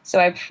 So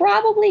I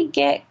probably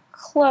get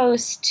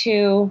close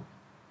to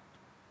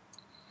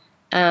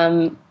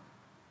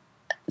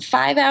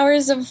 5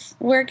 hours of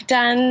work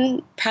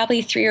done,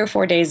 probably 3 or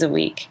 4 days a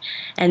week.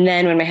 And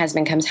then when my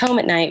husband comes home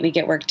at night, we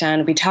get work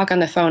done. We talk on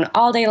the phone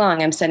all day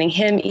long. I'm sending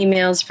him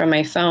emails from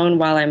my phone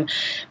while I'm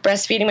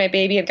breastfeeding my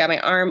baby. I've got my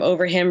arm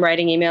over him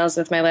writing emails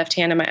with my left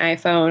hand on my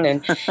iPhone.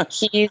 And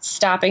he's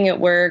stopping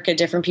at work at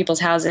different people's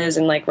houses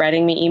and like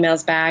writing me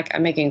emails back.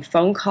 I'm making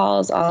phone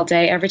calls all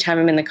day. Every time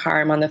I'm in the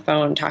car, I'm on the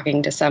phone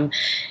talking to some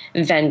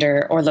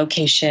vendor or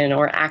location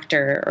or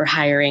actor or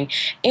hiring.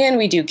 And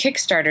we do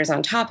Kickstarters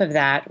on top of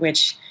that,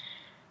 which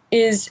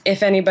is,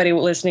 if anybody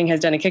listening has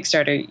done a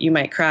Kickstarter, you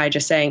might cry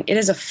just saying, it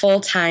is a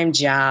full-time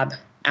job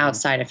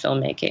outside of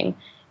filmmaking.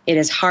 It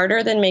is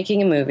harder than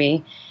making a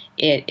movie.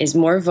 It is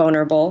more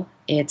vulnerable.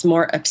 It's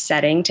more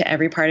upsetting to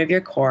every part of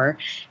your core.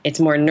 It's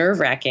more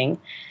nerve-wracking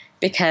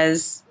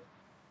because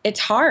it's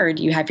hard.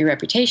 You have your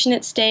reputation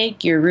at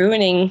stake. You're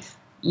ruining,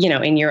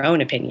 in your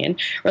own opinion,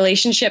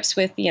 relationships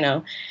with,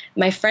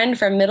 my friend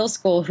from middle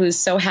school who's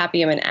so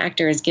happy I'm an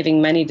actor is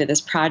giving money to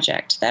this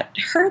project. That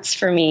hurts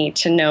for me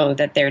to know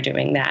that they're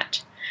doing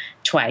that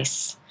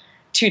twice,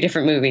 2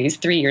 different movies,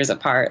 3 years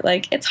apart.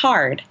 Like, it's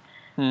hard.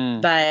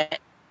 But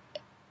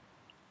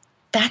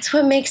that's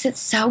what makes it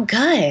so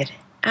good.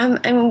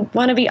 I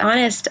want to be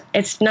honest.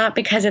 It's not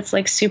because it's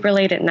like super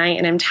late at night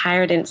and I'm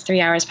tired and it's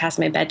 3 hours past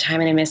my bedtime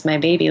and I miss my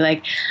baby.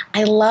 Like,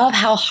 I love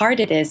how hard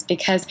it is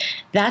because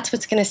that's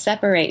what's going to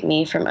separate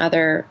me from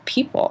other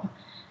people.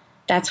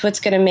 That's what's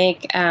going to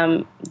make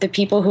the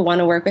people who want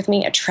to work with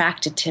me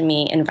attracted to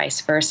me and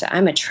vice versa.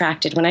 I'm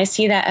attracted. When I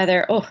see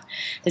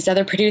this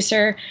other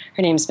producer,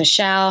 her name's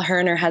Michelle, her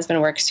and her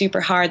husband work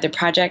super hard. The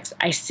projects,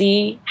 I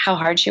see how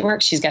hard she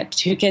works. She's got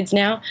 2 kids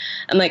now.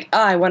 I'm like,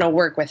 oh, I want to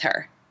work with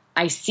her.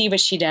 I see what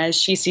she does.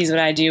 She sees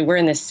what I do. We're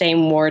in the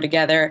same war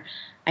together.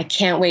 I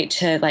can't wait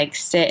to like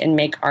sit and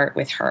make art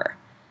with her.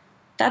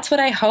 That's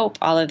what I hope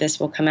all of this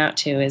will come out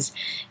to, is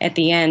at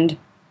the end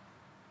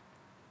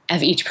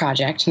of each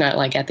project, not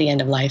like at the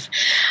end of life,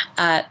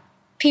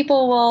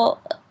 people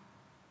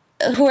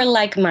who are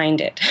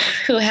like-minded,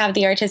 who have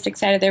the artistic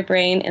side of their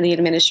brain and the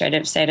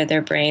administrative side of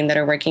their brain that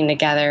are working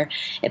together.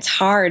 It's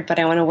hard, but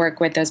I want to work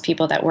with those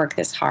people that work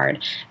this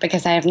hard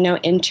because I have no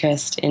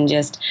interest in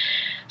just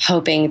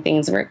hoping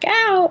things work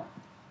out.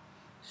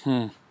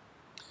 I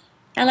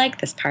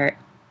like this part,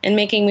 and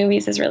making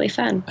movies is really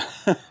fun.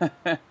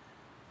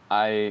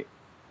 I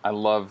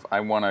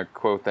want to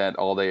quote that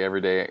all day,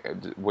 every day,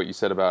 what you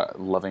said about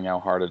loving how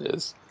hard it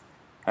is.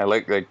 I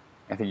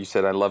think you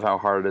said, I love how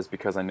hard it is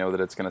because I know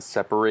that it's going to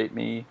separate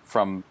me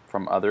from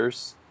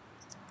others.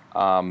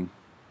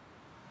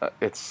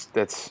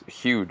 That's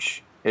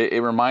huge.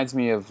 It reminds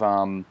me of,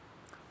 I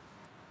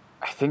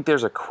think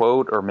there's a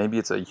quote, or maybe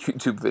it's a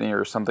YouTube video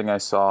or something I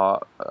saw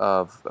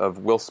of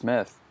Will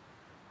Smith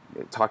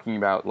talking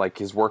about like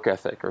his work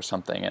ethic or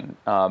something,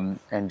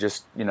 and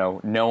just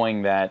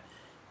knowing that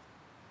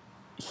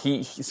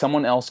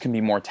someone else can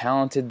be more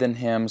talented than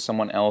him.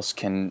 Someone else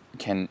can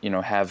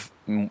have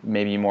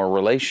maybe more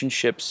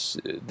relationships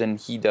than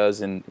he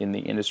does in the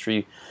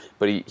industry.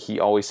 But he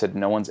always said,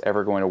 no one's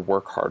ever going to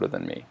work harder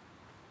than me.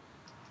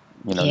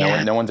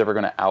 No one's ever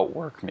going to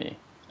outwork me.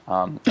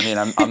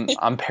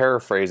 I'm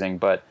paraphrasing,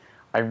 but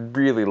I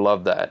really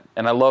love that.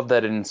 And I love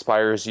that it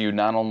inspires you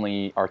not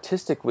only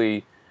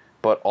artistically,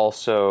 but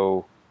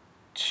also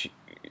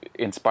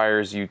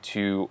inspires you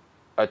to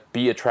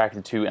be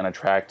attracted to and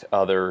attract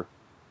other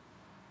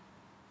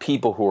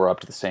people who are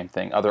up to the same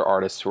thing, other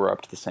artists who are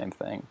up to the same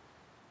thing.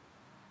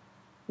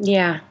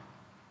 Yeah.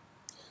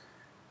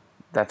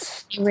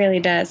 It really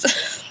does.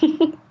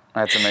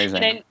 That's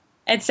amazing.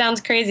 It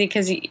sounds crazy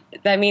because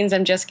that means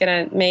I'm just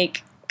going to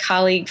make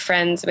colleague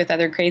friends with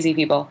other crazy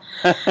people.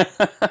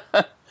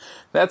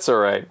 That's all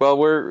right. Well,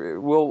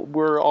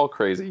 we're all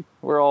crazy.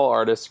 We're all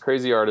artists,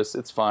 crazy artists.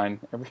 It's fine.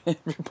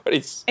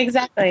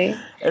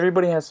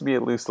 Everybody has to be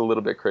at least a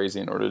little bit crazy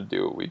in order to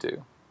do what we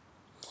do.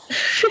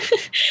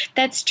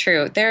 That's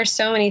true. There are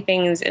so many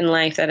things in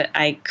life that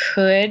I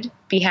could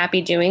be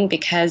happy doing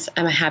because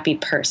I'm a happy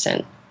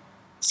person.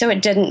 So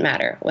it didn't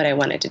matter what I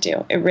wanted to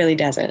do. It really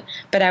doesn't.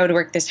 But I would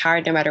work this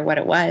hard no matter what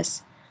it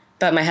was.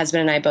 But my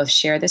husband and I both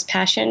share this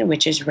passion,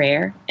 which is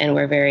rare, and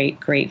we're very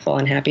grateful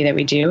and happy that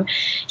we do.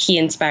 He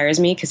inspires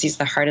me because he's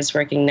the hardest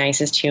working,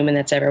 nicest human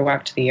that's ever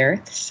walked the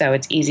earth. So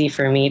it's easy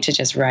for me to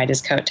just ride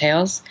his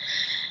coattails.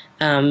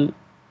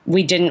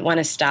 We didn't want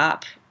to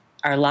stop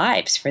our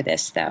lives for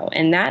this, though.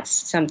 And that's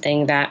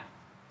something that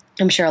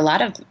I'm sure a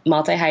lot of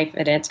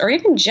multi-hyphenates, or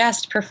even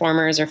just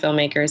performers or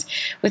filmmakers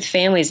with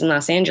families in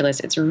Los Angeles,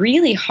 it's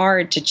really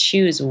hard to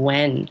choose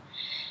when.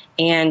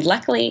 And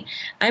luckily,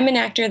 I'm an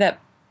actor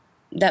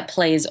that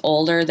plays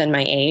older than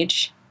my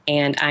age.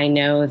 And I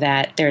know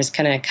that there's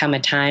going to come a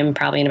time,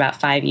 probably in about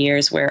 5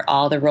 years, where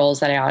all the roles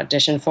that I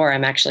auditioned for,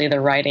 I'm actually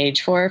the right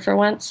age for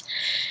once.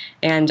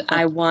 And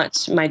I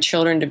want my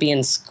children to be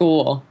in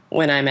school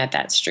when I'm at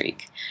that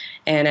streak.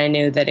 And I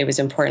knew that it was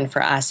important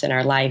for us in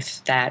our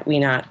life that we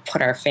not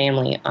put our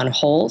family on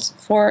hold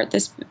for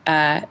this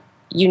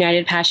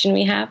united passion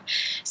we have.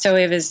 So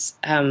it was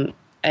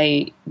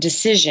a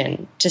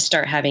decision to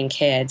start having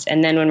kids.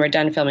 And then when we're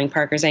done filming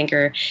Parker's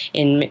Anchor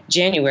in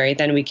January,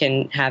 then we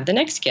can have the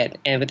next kid,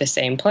 and with the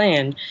same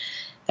plan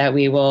that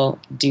we will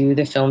do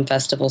the film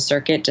festival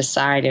circuit,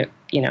 decide,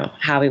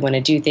 how we want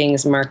to do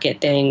things,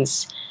 market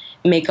things,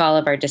 make all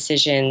of our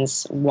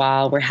decisions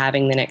while we're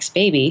having the next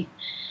baby.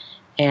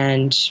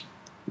 And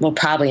we'll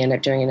probably end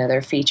up doing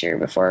another feature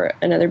before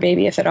another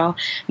baby, if at all.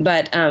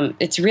 But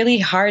it's really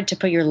hard to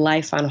put your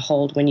life on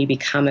hold when you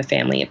become a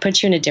family. It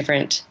puts you in a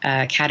different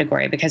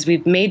category because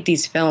we've made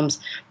these films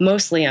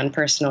mostly on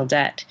personal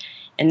debt.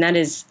 And that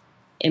is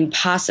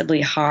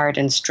impossibly hard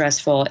and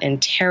stressful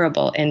and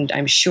terrible, and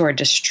I'm sure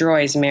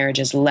destroys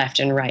marriages left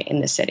and right in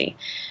the city.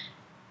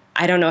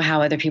 I don't know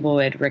how other people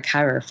would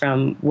recover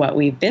from what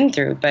we've been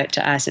through, but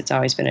to us, it's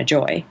always been a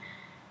joy,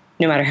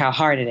 no matter how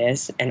hard it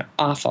is and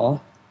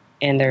awful.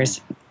 And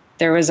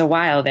there was a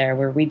while there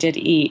where we did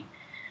eat,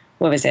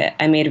 what was it?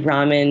 I made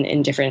ramen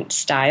in different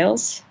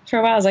styles for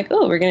a while. I was like,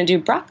 oh, we're going to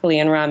do broccoli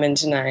and ramen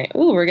tonight.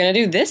 Oh, we're going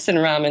to do this and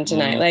ramen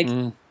tonight.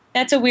 Mm-hmm. Like,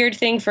 that's a weird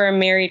thing for a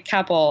married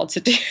couple to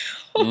do.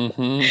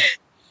 Mm-hmm.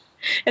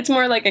 It's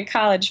more like a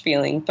college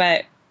feeling,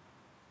 but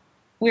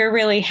we're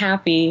really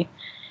happy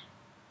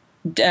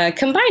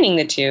combining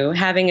the two,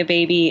 having a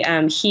baby.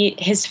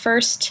 His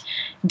first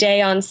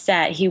day on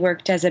set, he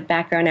worked as a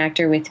background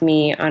actor with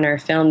me on our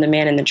film, The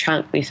Man in the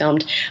Trunk, we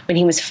filmed when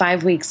he was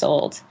 5 weeks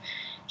old.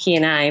 He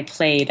and I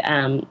played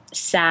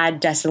sad,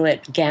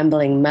 desolate,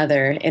 gambling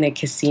mother in a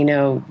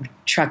casino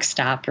truck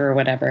stop or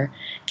whatever,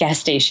 gas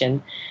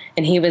station.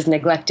 And he was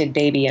neglected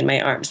baby in my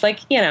arms. Like,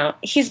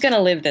 he's going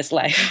to live this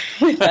life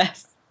with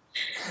us.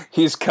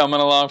 He's coming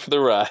along for the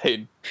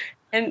ride.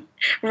 And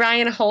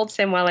Ryan holds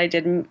him while I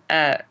do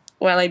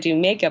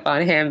makeup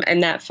on him.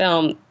 And that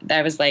film,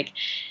 I was like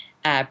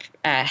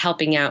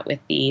helping out with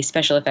the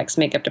special effects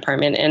makeup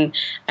department. And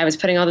I was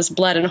putting all this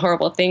blood and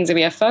horrible things. And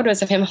we have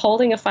photos of him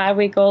holding a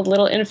 5-week-old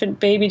little infant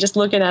baby, just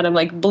looking at him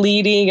like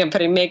bleeding and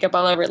putting makeup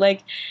all over it.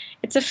 Like,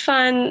 it's a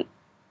fun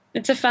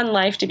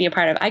life to be a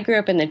part of. I grew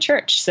up in the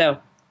church, so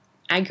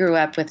I grew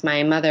up with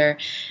my mother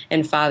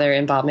and father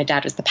involved. My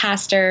dad was the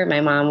pastor.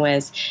 My mom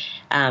was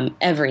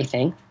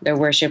everything. The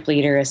worship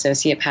leader,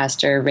 associate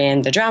pastor,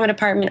 ran the drama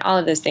department, all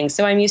of those things.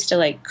 So I'm used to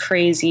like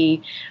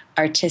crazy,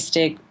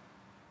 artistic,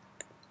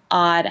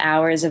 odd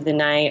hours of the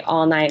night,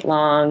 all night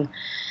long,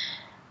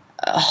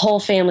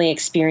 whole family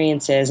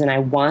experiences. And I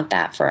want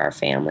that for our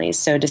families.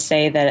 So to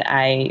say that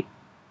I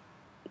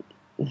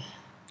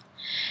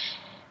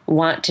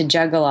want to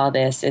juggle all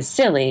this is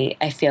silly.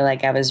 I feel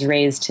like I was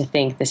raised to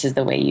think this is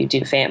the way you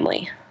do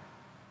family.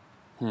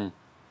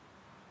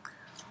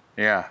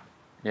 Yeah.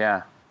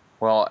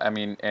 Well, I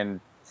mean, and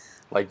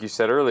like you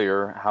said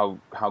earlier,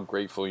 how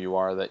grateful you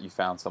are that you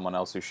found someone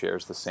else who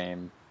shares the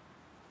same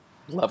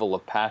level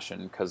of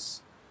passion,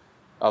 because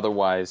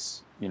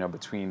otherwise,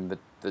 between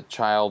the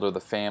child or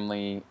the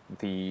family,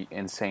 the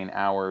insane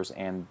hours,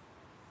 and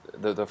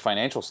the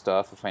financial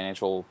stuff, the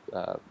financial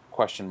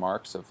question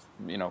marks of,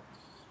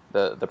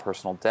 the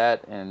personal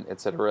debt and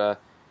et cetera.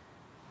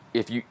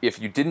 If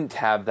you didn't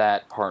have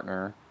that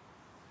partner,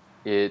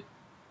 it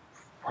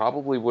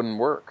probably wouldn't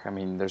work. I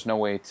mean, there's no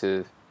way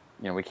to,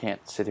 we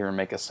can't sit here and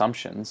make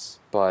assumptions,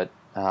 but,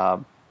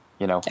 Oh,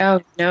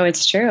 no,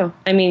 it's true.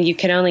 I mean, you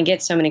can only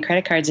get so many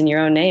credit cards in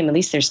your own name. At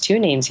least there's two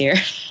names here.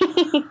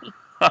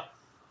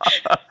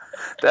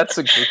 That's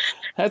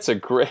a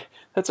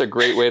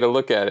great way to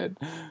look at it.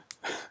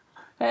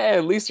 Hey,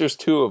 at least there's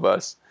two of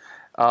us.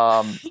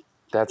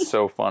 That's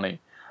so funny.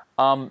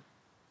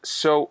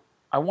 So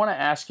I want to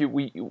ask you,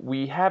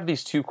 we have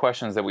these two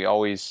questions that we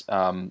always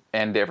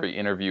end every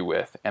interview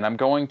with, and I'm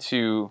going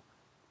to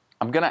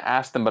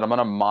ask them, but I'm going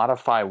to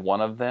modify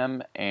one of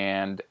them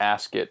and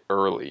ask it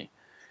early,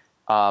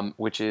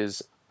 which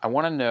is, I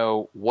want to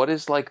know, what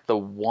is like the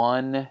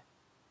one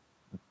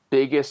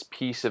biggest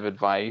piece of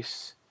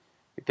advice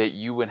that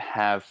you would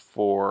have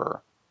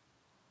for,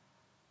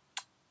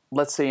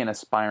 let's say, an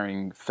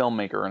aspiring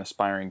filmmaker or an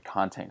aspiring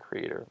content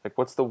creator? Like,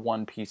 what's the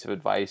one piece of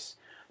advice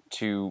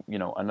to,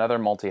 another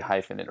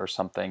multi-hyphenate or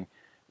something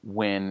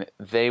when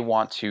they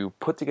want to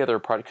put together a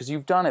project? Because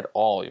you've done it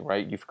all,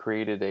 right? You've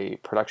created a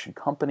production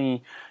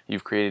company,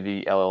 you've created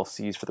the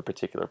LLCs for the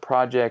particular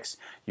projects,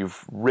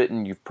 you've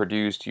written, you've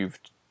produced, you've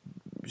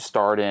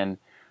starred in.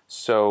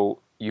 So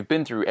you've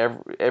been through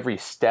every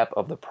step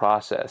of the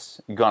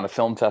process. You've gone to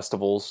film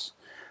festivals.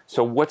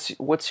 So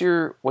what's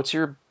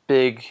your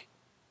big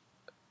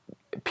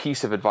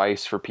piece of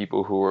advice for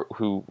people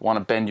who want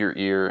to bend your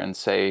ear and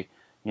say,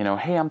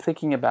 hey, I'm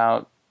thinking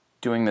about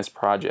doing this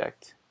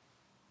project?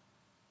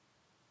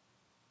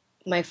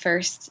 My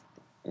first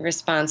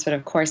response would,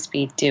 of course,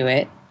 be do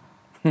it.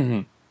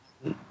 No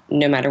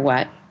matter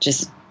what,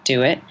 just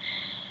do it.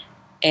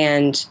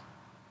 And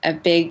a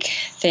big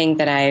thing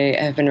that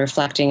I have been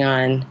reflecting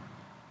on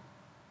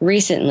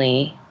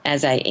recently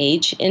as I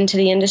age into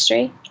the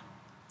industry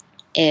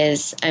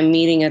is I'm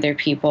meeting other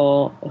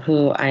people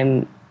who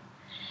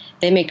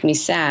they make me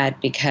sad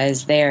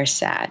because they are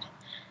sad.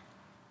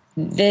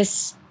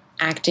 This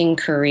acting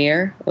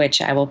career,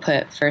 which I will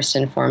put first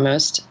and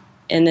foremost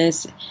in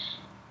this,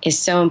 is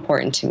so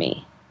important to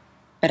me.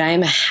 But I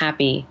am a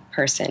happy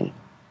person.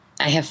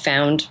 I have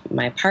found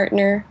my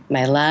partner,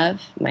 my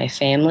love, my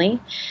family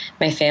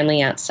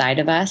outside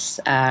of us,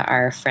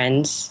 our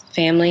friends'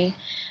 family.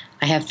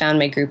 I have found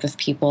my group of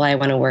people I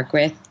want to work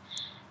with,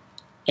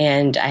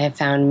 and I have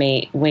found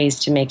ways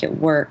to make it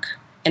work.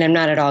 And I'm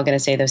not at all going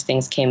to say those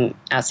things came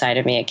outside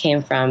of me. It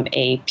came from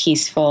a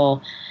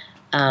peaceful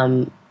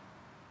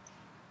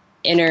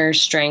inner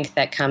strength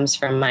that comes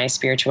from my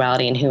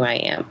spirituality and who I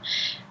am.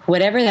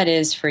 Whatever that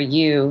is for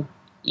you,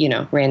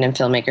 random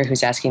filmmaker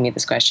who's asking me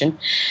this question,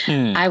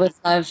 I would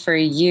love for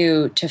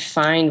you to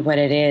find what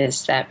it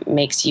is that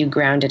makes you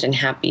grounded and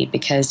happy,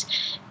 because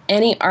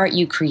any art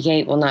you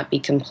create will not be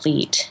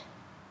complete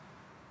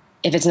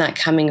if it's not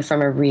coming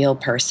from a real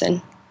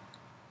person.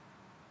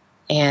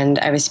 And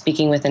I was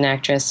speaking with an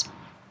actress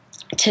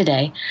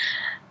today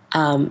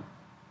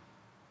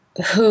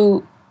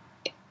who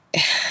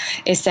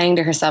is saying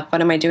to herself,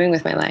 what am I doing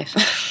with my life?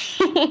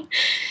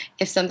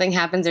 If something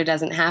happens or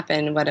doesn't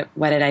happen,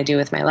 what did I do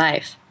with my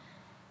life?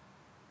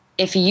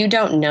 If you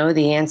don't know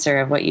the answer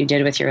of what you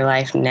did with your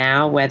life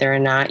now, whether or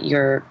not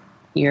your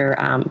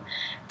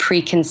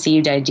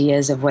preconceived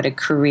ideas of what a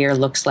career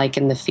looks like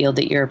in the field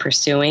that you're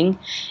pursuing,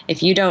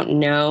 if you don't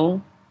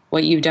know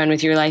what you've done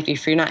with your life,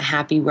 if you're not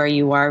happy where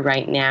you are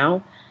right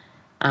now,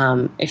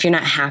 if you're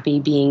not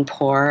happy being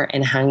poor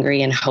and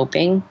hungry and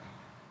hoping,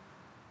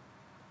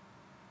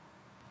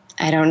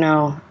 I don't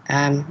know,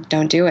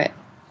 don't do it.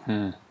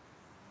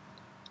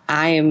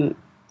 I am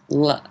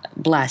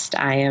blessed.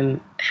 I am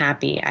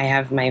happy. I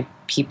have my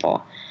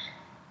people.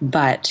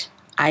 But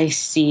I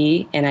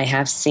see, and I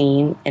have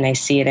seen, and I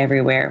see it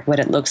everywhere, what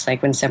it looks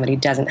like when somebody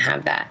doesn't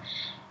have that.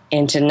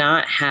 And to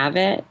not have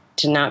it,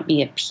 to not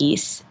be at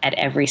peace at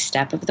every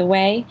step of the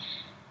way,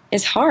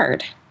 is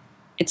hard.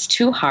 It's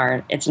too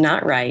hard. It's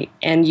not right.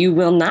 And you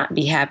will not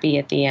be happy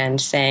at the end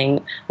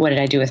saying, what did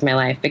I do with my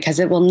life? Because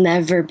it will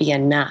never be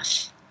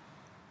enough.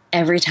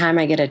 Every time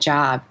I get a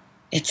job,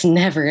 it's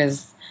never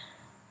as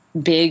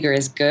big or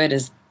as good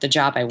as the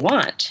job I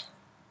want.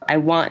 I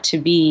want to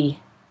be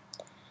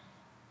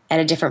at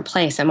a different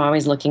place. I'm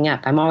always looking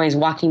up. I'm always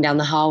walking down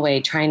the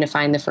hallway trying to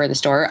find the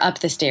furthest door, or up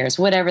the stairs,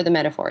 whatever the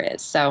metaphor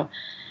is. So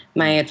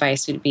my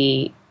advice would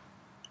be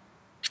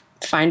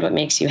find what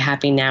makes you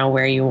happy now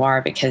where you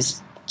are,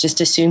 because just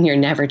assume you're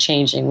never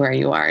changing where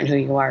you are and who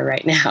you are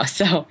right now.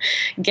 So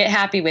get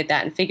happy with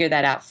that and figure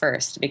that out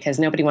first, because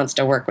nobody wants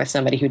to work with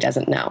somebody who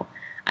doesn't know.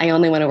 I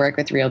only want to work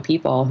with real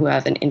people who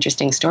have an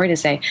interesting story to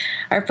say.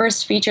 Our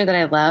first feature that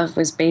I love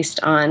was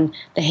based on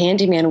the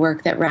handyman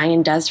work that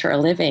Ryan does for a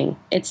living.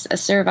 It's a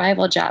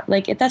survival job.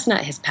 That's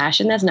not his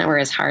passion. That's not where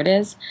his heart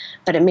is.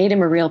 But it made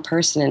him a real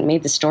person and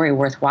made the story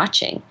worth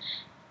watching.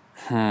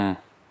 Wow.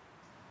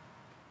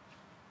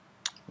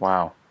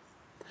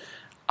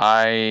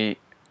 It's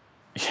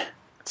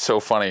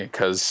so funny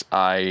because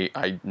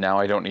I now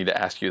I don't need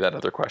to ask you that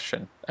other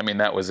question. I mean,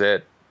 that was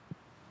it.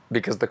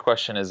 Because the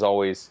question is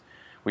always,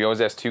 we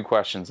always ask 2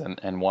 questions,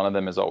 and one of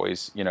them is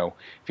always, you know,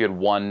 if you had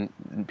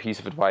one piece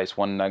of advice,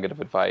 one nugget of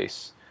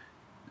advice,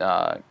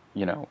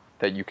 you know,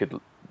 that you could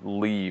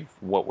leave,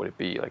 what would it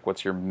be? Like,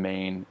 what's your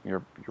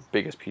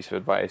biggest piece of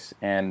advice?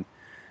 And,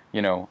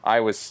 you know, I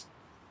was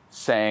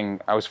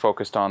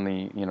focused on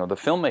the, you know, the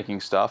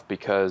filmmaking stuff,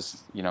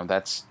 because, you know,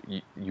 that's,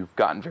 you've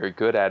gotten very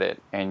good at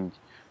it, and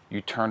you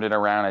turned it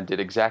around and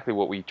did exactly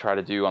what we try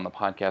to do on the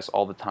podcast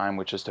all the time,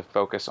 which is to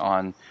focus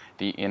on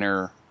the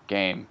inner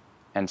game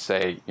and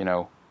say, you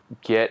know,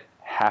 get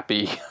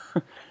happy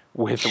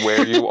with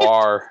where you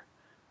are,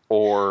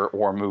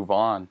 or move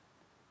on.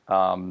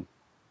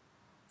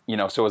 You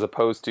know, so as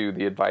opposed to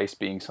the advice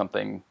being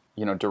something,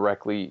 you know,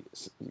 directly,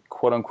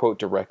 quote unquote,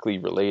 directly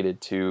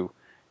related to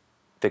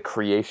the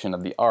creation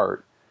of the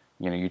art,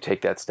 you know, you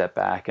take that step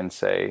back and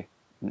say,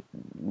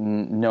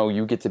 no,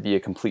 you get to be a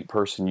complete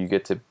person. You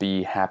get to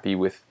be happy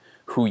with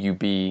who you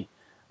be.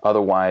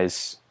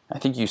 Otherwise, I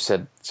think you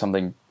said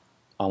something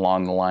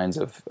along the lines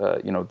of,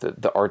 you know,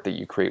 the art that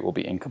you create will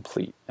be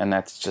incomplete. And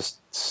that's just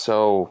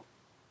so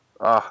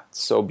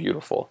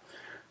beautiful.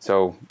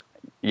 So,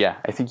 yeah,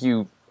 I think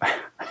you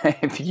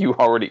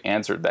already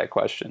answered that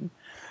question.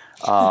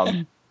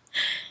 Well,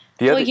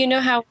 you know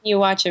how when you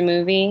watch a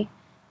movie,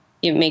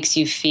 it makes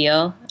you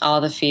feel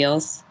all the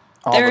feels.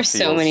 There are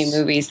so many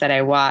movies that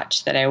I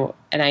watch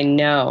and I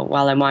know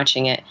while I'm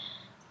watching it,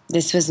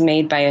 this was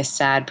made by a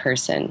sad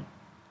person.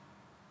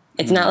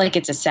 It's not like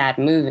it's a sad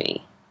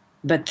movie,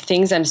 but the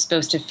things I'm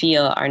supposed to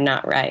feel are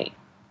not right.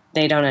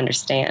 They don't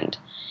understand.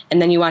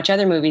 And then you watch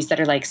other movies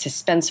that are like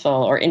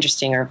suspenseful or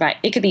interesting, or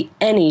it could be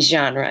any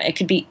genre. It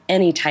could be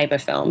any type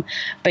of film,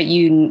 but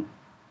you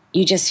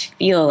just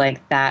feel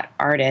like that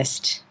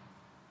artist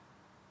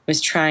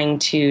was trying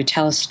to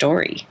tell a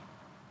story.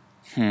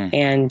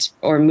 And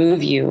or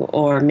move you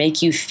or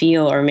make you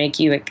feel or make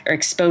you or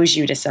expose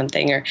you to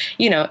something, or,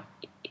 you know,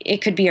 it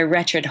could be a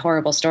wretched,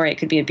 horrible story. It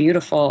could be a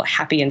beautiful,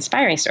 happy,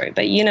 inspiring story.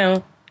 But, you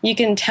know, you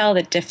can tell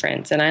the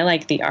difference. And I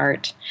like the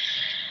art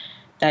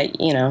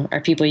that, you know, are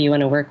people you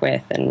want to work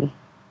with. And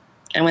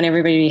I want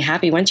everybody to be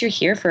happy. Once you're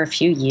here for a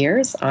few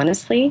years,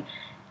 honestly,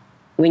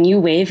 when you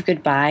wave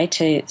goodbye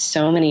to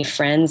so many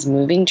friends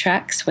moving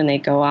trucks when they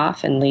go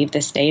off and leave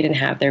the state and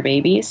have their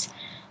babies,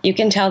 you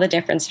can tell the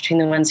difference between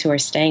the ones who are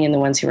staying and the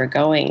ones who are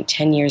going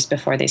 10 years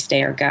before they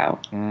stay or go.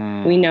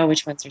 We know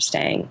which ones are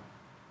staying.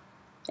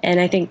 And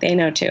I think they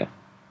know too.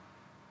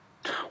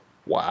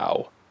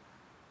 Wow.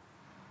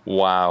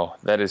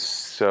 That is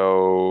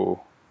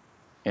so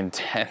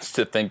intense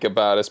to think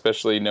about,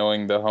 especially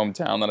knowing the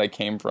hometown that I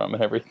came from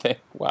and everything.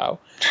 Wow.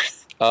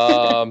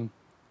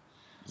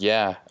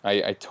 Yeah,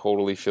 I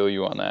totally feel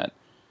you on that.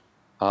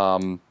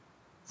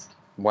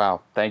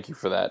 Wow. Thank you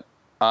for that.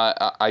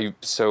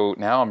 So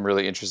now I'm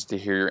really interested to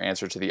hear your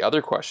answer to the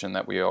other question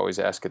that we always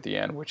ask at the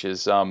end, which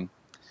is,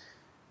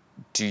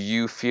 do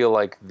you feel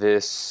like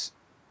this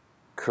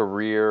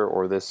career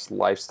or this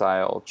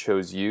lifestyle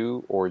chose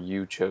you, or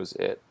you chose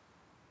it?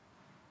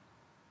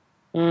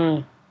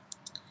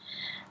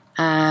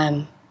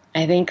 I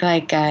think,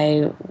 like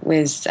I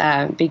was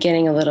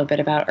beginning a little bit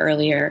about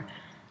earlier,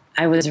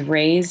 I was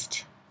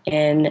raised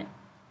in,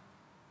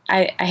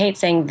 I hate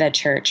saying the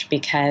church,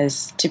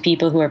 because to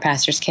people who are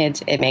pastors'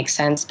 kids, it makes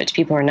sense. But to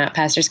people who are not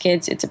pastors'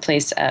 kids, it's a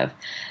place of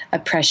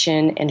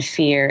oppression and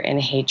fear and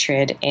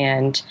hatred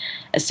and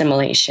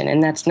assimilation.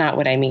 And that's not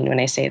what I mean when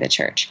I say the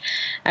church.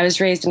 I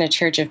was raised in a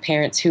church of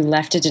parents who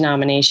left a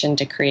denomination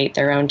to create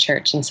their own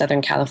church in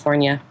Southern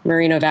California,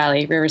 Moreno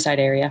Valley, Riverside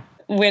area.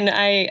 When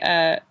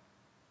I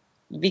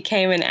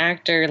became an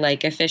actor,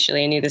 like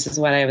officially, I knew this is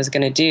what I was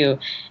going to do.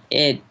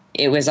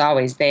 It was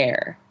always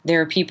there. There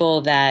were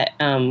people that,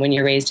 when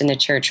you're raised in the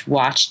church,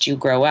 watched you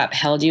grow up,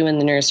 held you in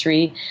the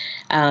nursery,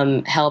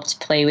 helped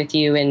play with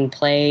you in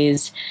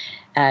plays,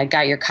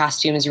 got your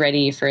costumes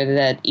ready for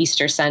the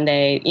Easter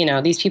Sunday. You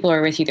know, these people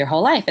are with you their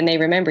whole life, and they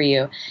remember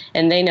you,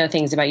 and they know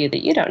things about you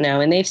that you don't know.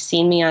 And they've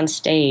seen me on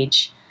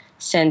stage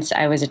since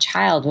I was a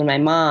child, when my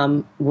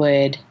mom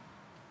would,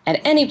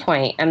 at any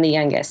point, I'm the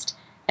youngest,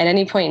 at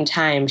any point in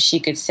time, she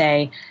could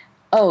say,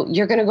 oh,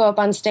 you're going to go up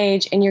on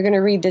stage and you're going to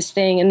read this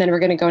thing, and then we're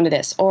going to go into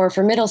this. Or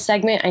for middle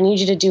segment, I need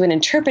you to do an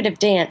interpretive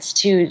dance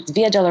to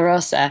Via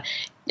Dolorosa.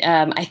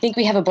 I think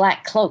we have a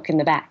black cloak in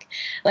the back.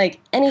 Like,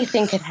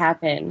 anything could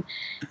happen.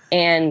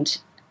 And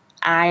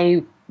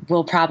I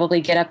will probably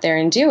get up there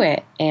and do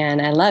it.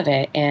 And I love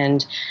it.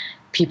 And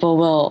people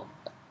will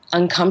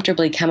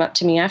uncomfortably come up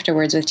to me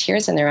afterwards with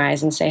tears in their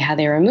eyes and say how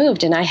they were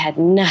moved. And I had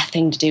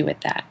nothing to do with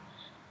that.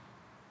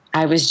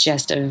 I was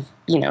just a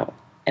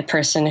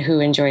person who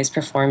enjoys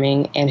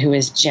performing and who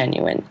is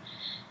genuine.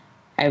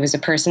 I was a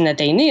person that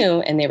they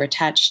knew and they were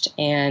touched,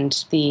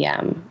 and the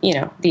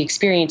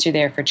experience you're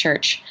there for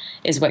church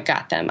is what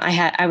got them.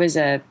 I was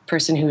a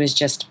person who was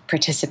just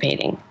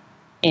participating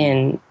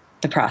in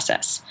the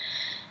process.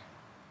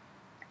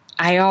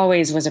 I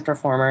always was a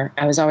performer.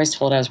 I was always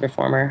told I was a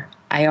performer.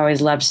 I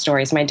always loved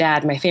stories. My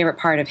dad, my favorite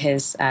part of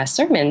his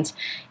sermons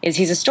is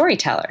he's a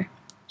storyteller.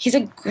 He's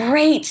a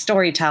great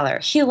storyteller.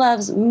 He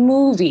loves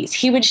movies.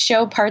 He would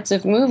show parts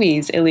of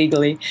movies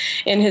illegally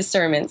in his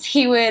sermons.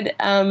 He would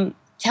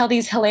tell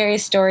these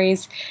hilarious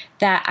stories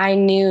that I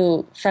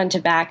knew front to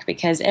back,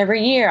 because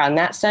every year on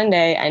that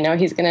Sunday, I know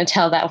he's going to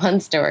tell that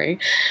one story.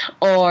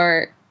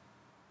 Or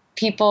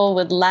people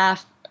would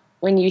laugh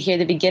when you hear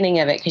the beginning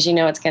of it because you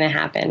know it's going to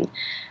happen.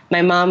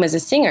 My mom was a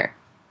singer.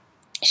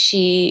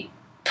 She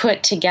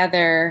put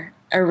together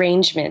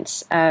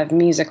arrangements of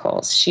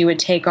musicals. She would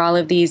take all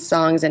of these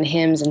songs and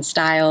hymns and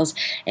styles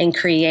and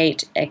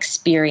create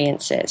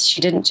experiences. She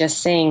didn't just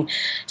sing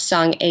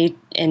song A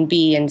and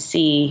B and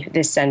C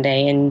this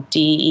Sunday and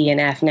D, E,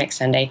 and F next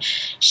Sunday.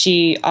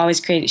 She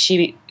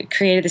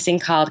created this thing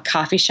called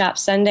Coffee Shop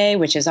Sunday,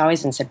 which is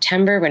always in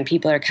September when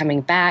people are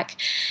coming back.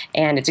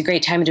 And it's a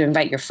great time to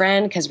invite your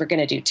friend because we're going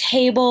to do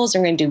tables.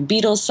 We're going to do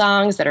Beatles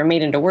songs that are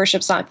made into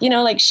worship songs. You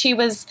know, like she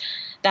was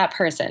that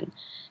person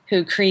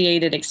who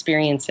created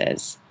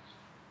experiences.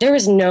 There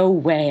was no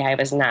way I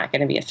was not going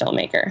to be a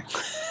filmmaker.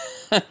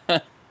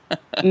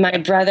 My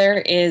brother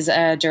is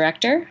a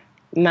director.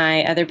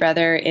 My other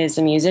brother is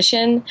a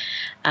musician.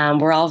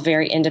 We're all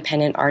very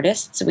independent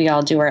artists. We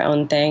all do our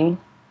own thing.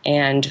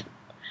 And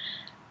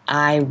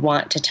I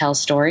want to tell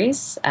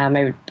stories.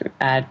 My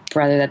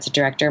brother that's a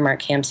director,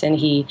 Mark Hampson,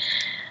 he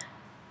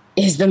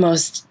is the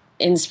most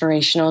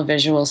inspirational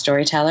visual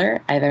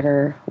storyteller I've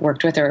ever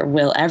worked with or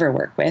will ever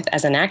work with.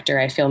 As an actor,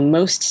 I feel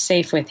most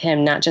safe with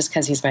him, not just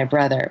because he's my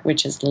brother,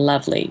 which is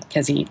lovely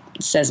because he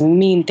says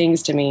mean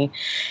things to me,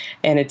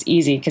 and it's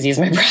easy because he's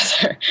my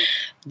brother.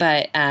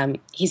 But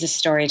he's a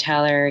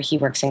storyteller. He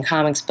works in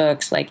comics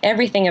books. Like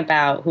everything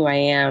about who I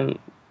am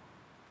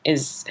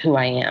is who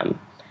I am.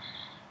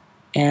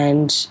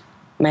 And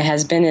my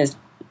husband is,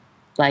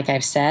 like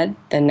I've said,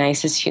 the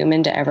nicest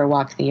human to ever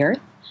walk the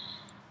earth.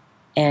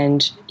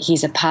 And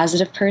he's a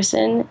positive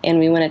person, and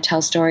we want to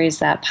tell stories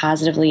that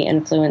positively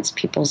influence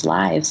people's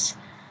lives.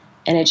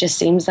 And it just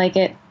seems like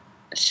it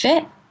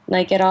fit.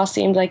 Like it all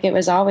seemed like it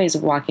was always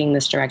walking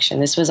this direction.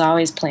 This was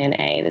always plan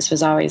A. This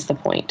was always the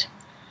point.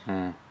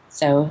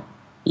 So,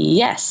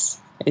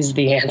 yes, is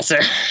the answer.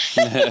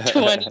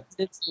 20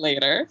 minutes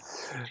later.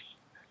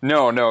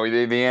 No.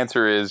 The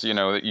answer is,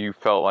 that you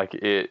felt like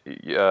it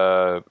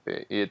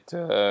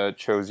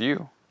chose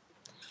you.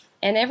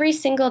 And every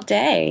single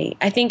day,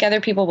 I think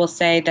other people will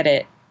say that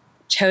it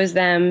chose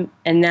them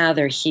and now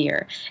they're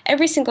here.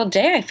 Every single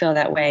day I feel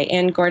that way.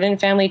 In Gordon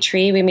Family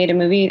Tree, we made a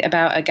movie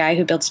about a guy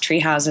who builds tree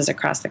houses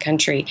across the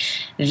country.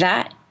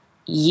 That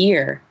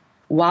year,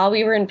 while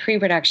we were in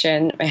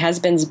pre-production, my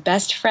husband's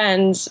best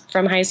friends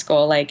from high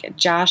school, like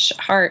Josh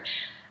Hart,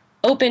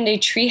 opened a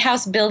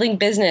treehouse building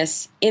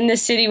business in the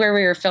city where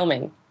we were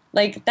filming.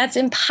 Like, that's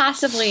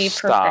impossibly perfect.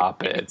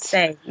 Stop it.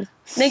 Insane.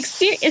 Like,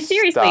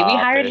 seriously, we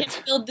hired him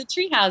to build the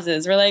tree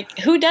houses. We're like,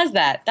 who does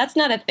that? That's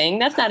not a thing.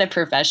 That's not a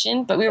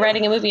profession. But we were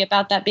writing a movie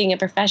about that being a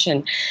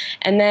profession.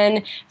 And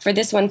then for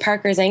this one,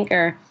 Parker's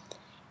Anchor,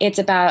 it's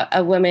about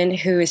a woman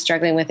who is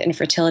struggling with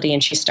infertility,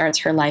 and she starts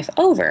her life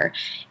over.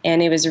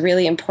 And it was a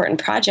really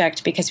important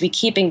project because we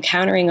keep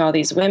encountering all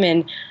these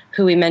women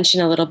who we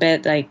mention a little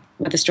bit, like,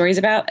 what the story's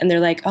about. And they're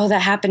like, oh,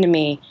 that happened to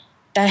me.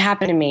 That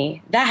happened to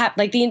me.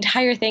 Like, the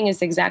entire thing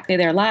is exactly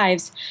their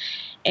lives.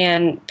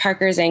 And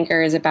Parker's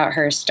Anchor is about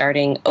her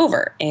starting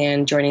over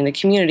and joining the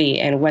community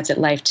and what's it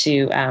like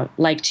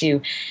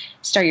to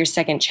start your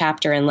second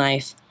chapter in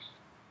life.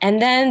 And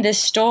then the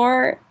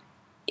store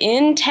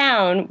in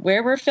town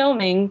where we're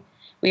filming,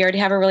 we already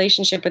have a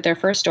relationship with their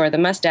first store, The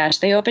Mustache.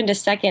 They opened a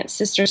second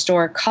sister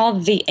store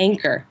called The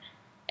Anchor.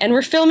 And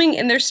we're filming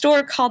in their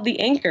store called The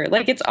Anchor.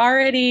 Like, it's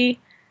already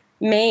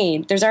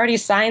made. There's already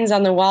signs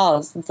on the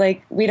walls. It's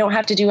like we don't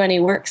have to do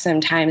any work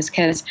sometimes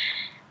because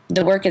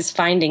the work is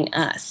finding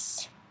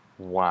us.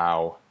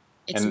 Wow.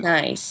 It's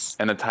nice.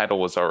 And the title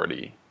was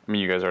already,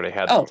 you guys already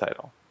had the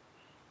title.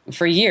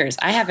 For years.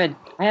 I have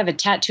a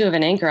tattoo of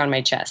an anchor on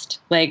my chest.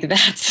 Like,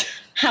 that's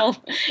how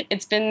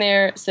it's been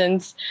there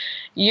since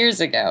years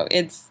ago.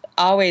 It's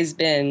always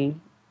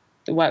been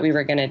what we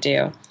were going to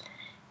do.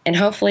 And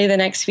hopefully the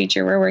next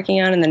feature we're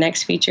working on and the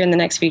next feature and the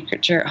next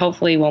feature,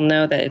 hopefully we'll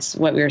know that it's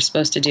what we were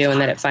supposed to do and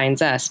that it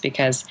finds us,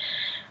 because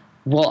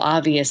we'll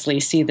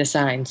obviously see the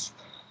signs.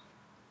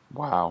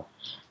 Wow.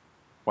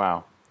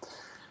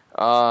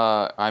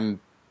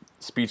 I'm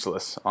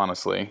speechless,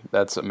 honestly.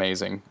 That's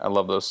amazing. I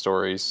love those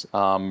stories.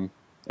 And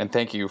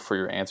thank you for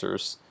your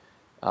answers.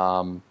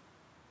 Wow.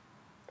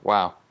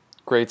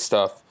 Great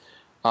stuff.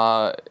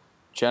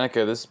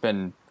 Jenica, this has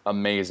been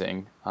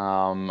amazing.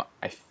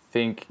 I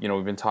think,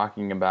 we've been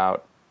talking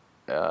about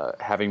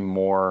having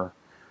more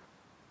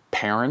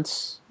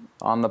parents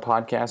on the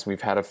podcast.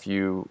 We've had a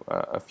few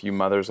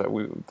mothers that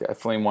we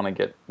definitely want to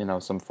get,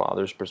 some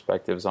fathers'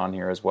 perspectives on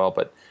here as well.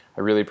 But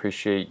I really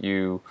appreciate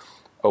you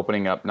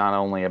opening up not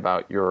only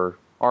about your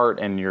art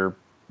and your,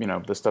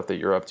 the stuff that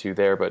you're up to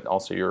there, but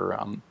also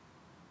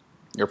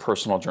your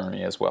personal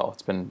journey as well.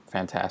 It's been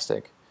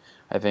fantastic.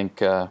 I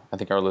think our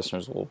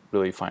listeners will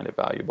really find it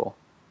valuable.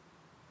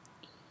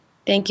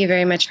 Thank you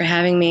very much for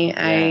having me.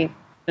 Yeah. I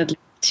would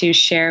to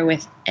share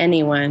with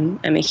anyone.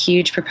 I'm a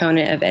huge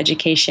proponent of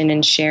education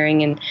and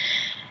sharing and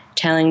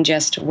telling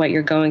just what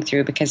you're going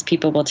through, because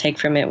people will take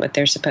from it what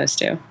they're supposed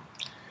to.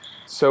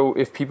 So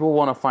if people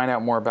want to find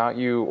out more about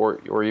you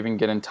or even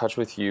get in touch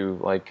with you,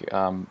 like,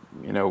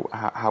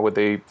 how would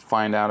they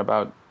find out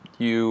about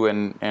you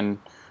and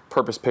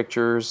Purpose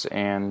Pictures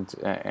and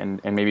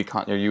maybe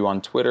are you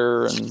on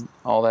Twitter and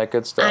all that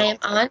good stuff? I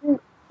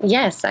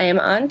am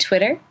on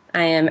Twitter.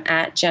 I am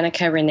at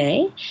Jenica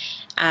Renee.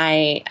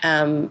 I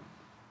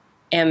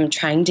am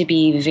trying to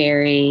be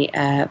very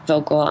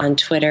vocal on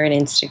Twitter and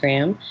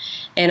Instagram.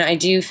 And I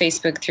do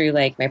Facebook through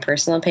like my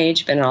personal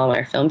page, but all of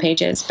our film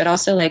pages, but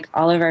also like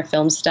all of our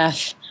film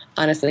stuff.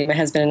 Honestly, my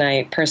husband and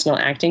I personal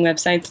acting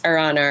websites are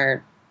on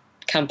our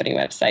company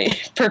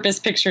website,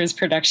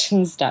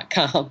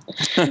 purposepicturesproductions.com.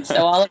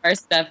 So all of our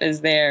stuff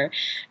is there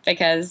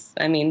because,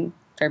 I mean,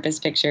 Purpose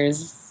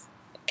Pictures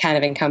kind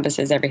of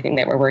encompasses everything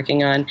that we're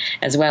working on,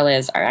 as well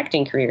as our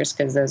acting careers,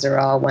 because those are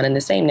all one and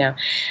the same now.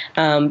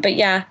 But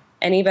yeah,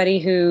 anybody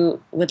who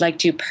would like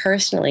to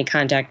personally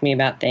contact me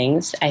about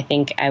things, I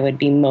think I would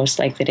be most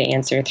likely to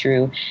answer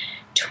through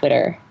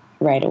Twitter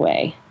right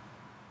away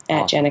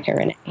at Awesome. Jenica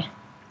Renee.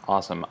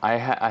 Awesome.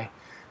 I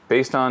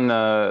based on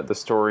the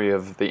story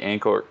of the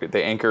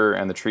anchor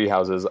and the tree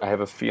houses, I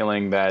have a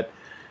feeling that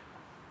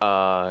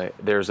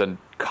there's a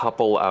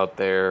couple out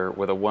there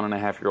with a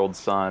 1.5-year-old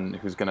son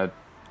who's going to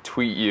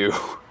tweet you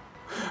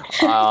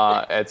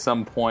at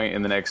some point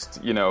in the next,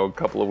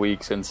 couple of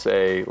weeks and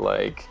say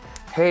like,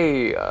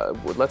 hey,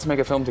 let's make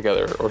a film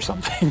together or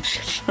something.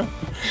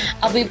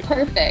 I'll be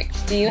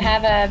perfect. Do you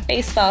have a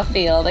baseball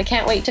field? I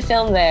can't wait to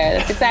film there.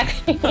 That's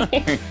exactly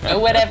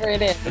whatever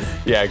it is.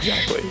 Yeah,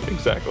 exactly.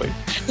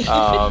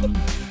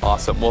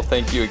 Awesome. Well,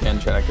 thank you again,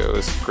 Jenica. It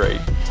was great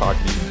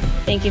talking to you.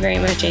 Thank you very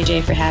much,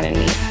 AJ, for having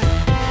me.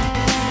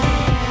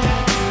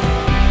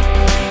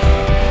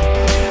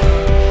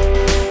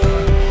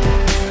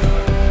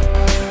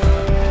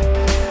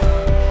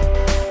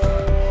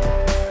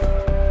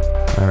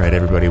 All right,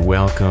 everybody,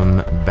 welcome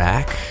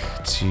back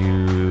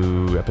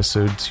to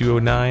episode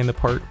 209, The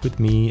Part with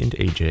me and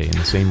AJ in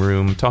the same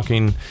room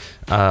talking.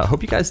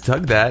 Hope you guys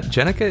dug that.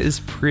 Jenica is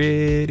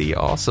pretty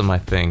awesome, I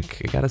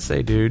think. I gotta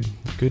say, dude,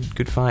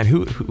 good find.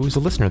 Who was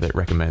the listener that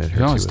recommended her?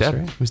 No, to it was us, Deb.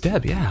 Right? It was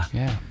Deb, yeah.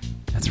 Yeah.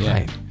 That's Yeah.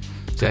 right.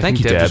 So I thank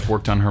think you, Deb Deb. just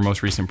worked on her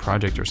most recent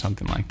project or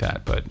something like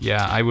that. But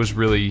yeah, I was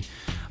really,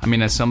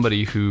 as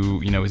somebody who,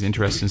 is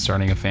interested in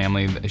starting a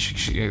family,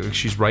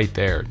 she's right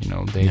there.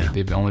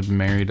 They've only been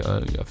married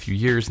a few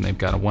years and they've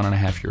got a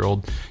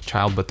 1.5-year-old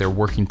child, but they're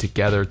working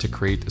together to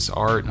create this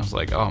art. And I was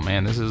like, oh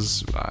man, this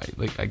is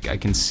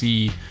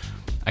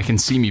I can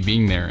see me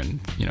being there in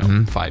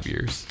 5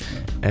 years.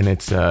 And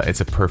it's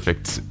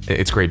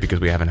great because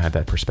we haven't had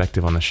that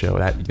perspective on the show,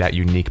 that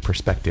unique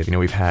perspective.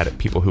 We've had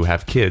people who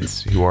have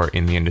kids who are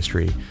in the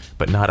industry,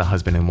 but not a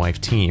husband and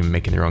wife team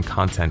making their own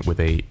content with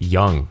a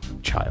young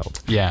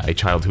child. Yeah. A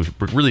child who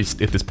really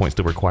at this point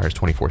still requires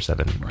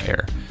 24/7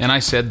 care. And I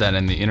said that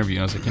in the interview.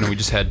 I was like, we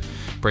just had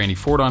Brandy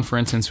Ford on, for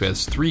instance, who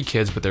has 3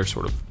 kids, but they're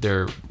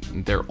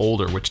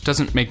older, which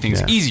doesn't make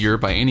things easier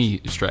by any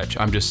stretch.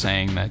 I'm just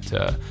saying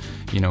that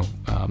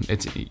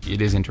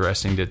it is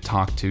interesting to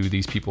talk to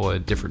these people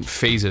at different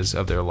phases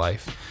of their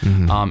life,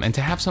 and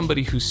to have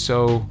somebody who's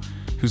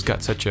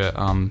got such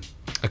a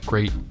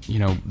great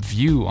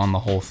view on the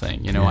whole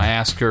thing. I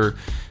asked her.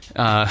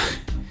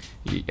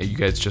 You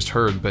guys just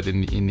heard, but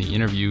in the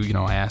interview,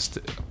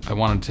 I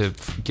wanted to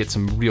get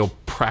some real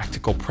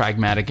practical,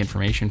 pragmatic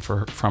information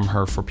from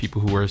her for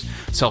people who are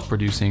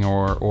self-producing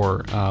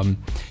or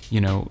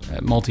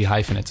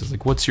multi-hyphenates. It's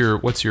like, what's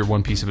your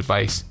one piece of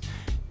advice?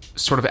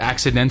 Sort of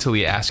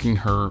accidentally asking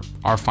her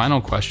our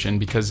final question,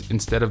 because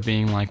instead of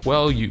being like,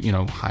 well, you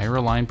hire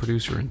a line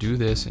producer and do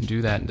this and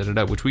do that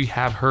and which we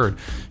have heard,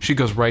 she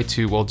goes right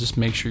to, well, just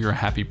make sure you're a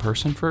happy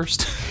person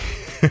first.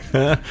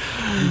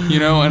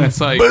 And it's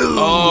like,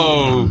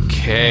 boom.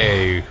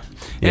 Okay.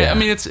 Yeah,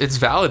 it's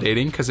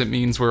validating because it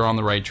means we're on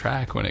the right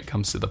track when it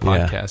comes to the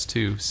podcast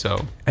too.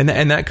 So, and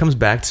that comes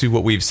back to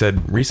what we've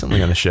said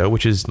recently on the show,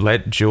 which is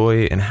let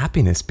joy and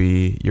happiness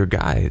be your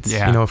guides.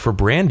 Yeah. For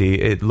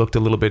Brandy, it looked a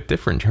little bit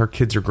different. Her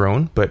kids are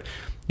grown, but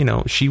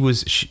she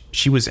was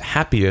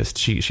happiest.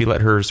 She let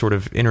her sort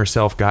of inner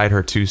self guide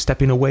her to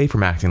stepping away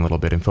from acting a little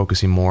bit and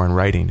focusing more on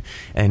writing.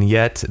 And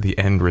yet the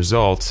end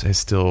result has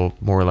still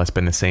more or less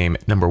been the same.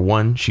 Number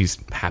one, she's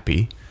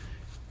happy.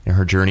 And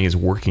her journey is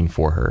working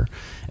for her.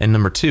 And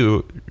number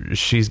two,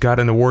 she's got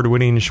an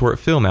award-winning short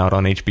film out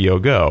on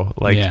HBO Go.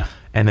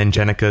 And then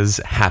Jenica's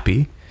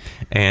happy,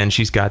 and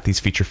she's got these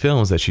feature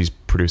films that she's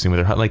producing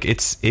with her.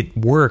 It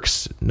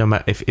works no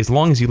matter as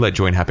long as you let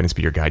joy and happiness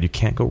be your guide. You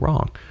can't go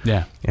wrong.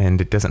 Yeah,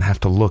 and it doesn't have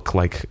to look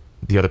like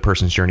the other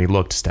person's journey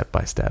looked step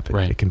by step.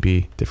 It can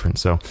be different.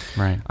 So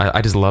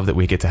I just love that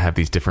we get to have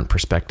these different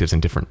perspectives and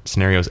different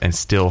scenarios and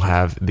still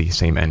have the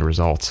same end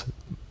results.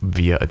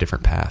 via a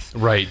different path.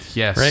 Right.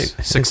 Yes. Right.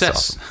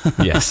 Success.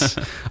 Yes.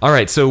 All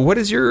right. So what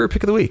is your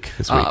pick of the week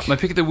this week? My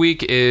pick of the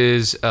week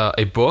is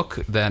a book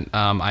that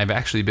I've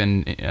actually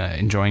been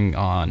enjoying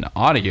on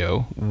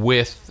audio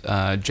with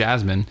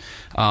Jasmine.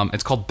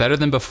 It's called Better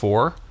Than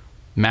Before: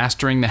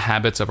 Mastering the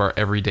Habits of Our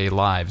Everyday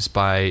Lives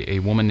by a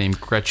woman named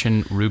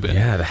Gretchen Rubin.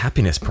 Yeah, the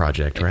Happiness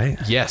Project, right?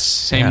 Yes,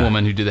 same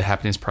woman who did the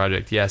Happiness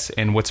Project, yes.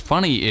 And what's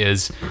funny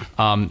is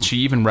she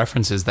even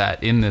references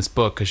that in this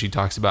book, because she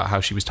talks about how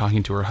she was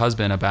talking to her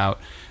husband about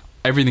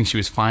everything she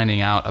was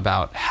finding out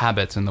about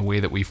habits and the way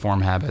that we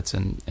form habits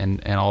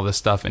and all this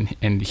stuff.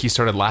 And he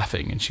started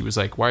laughing, and she was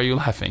like, "Why are you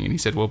laughing?" And he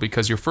said, "Well,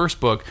 because your first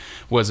book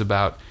was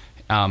about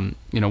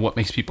what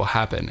makes people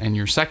happen, and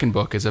your second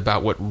book is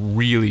about what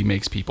really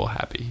makes people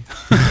happy."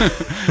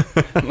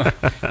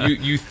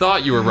 you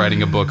thought you were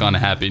writing a book on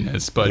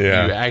happiness, but you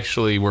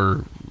actually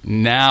were.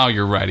 Now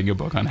you're writing a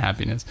book on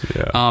happiness.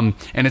 Yeah.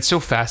 And it's so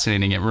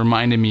fascinating. It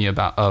reminded me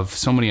of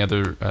so many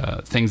other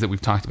things that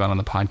we've talked about on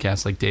the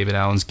podcast, like David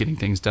Allen's Getting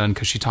Things Done,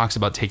 because she talks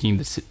about taking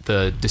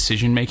the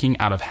decision making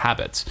out of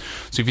habits.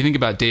 So if you think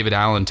about David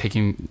Allen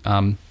taking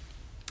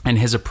and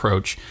his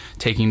approach,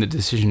 taking the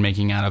decision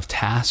making out of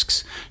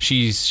tasks,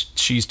 she's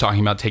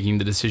talking about taking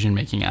the decision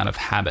making out of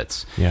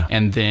habits. Yeah.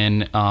 And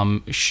then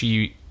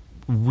she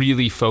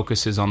really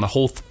focuses on the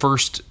whole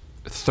first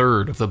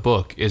third of the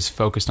book is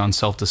focused on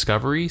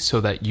self-discovery, so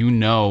that you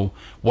know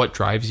what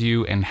drives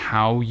you and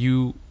how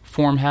you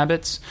form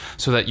habits,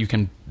 so that you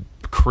can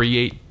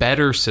create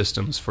better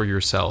systems for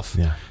yourself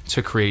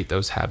to create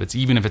those habits,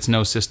 even if it's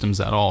no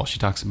systems at all. She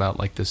talks about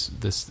like this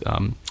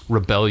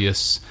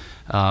rebellious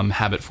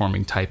habit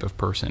forming type of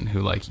person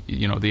who, like,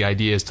 the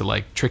idea is to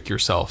like trick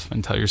yourself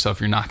and tell yourself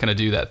you're not going to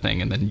do that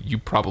thing, and then you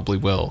probably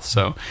will.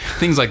 So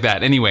things like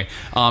that. Anyway,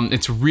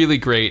 it's really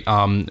great.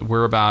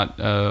 We're about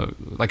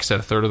like I said,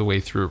 a third of the way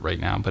through it right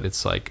now, but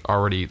it's like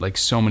already like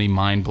so many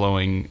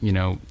mind-blowing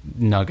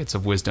nuggets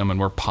of wisdom, and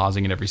we're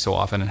pausing it every so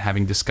often and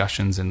having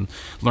discussions and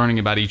learning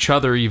about each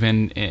other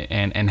even,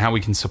 and how we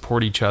can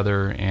support each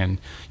other, and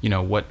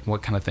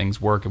what kind of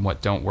things work and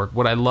what don't work.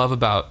 What I love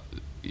about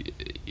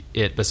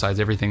it, besides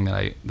everything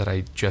that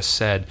I just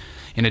said,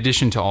 in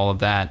addition to all of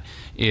that,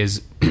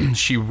 is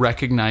she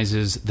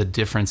recognizes the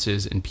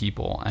differences in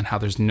people and how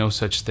there's no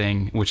such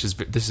thing,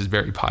 this is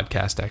very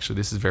podcast actually,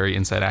 this is very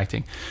Inside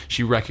Acting.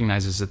 She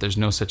recognizes that there's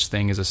no such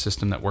thing as a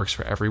system that works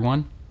for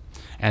everyone.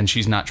 And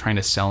she's not trying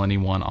to sell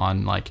anyone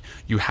on like,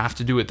 you have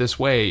to do it this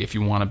way if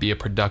you want to be a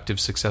productive,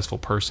 successful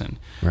person.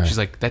 Right. She's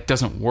like, that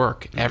doesn't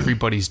work.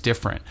 Everybody's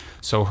different.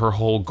 So her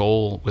whole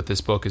goal with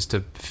this book is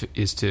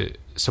to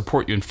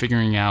support you in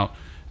figuring out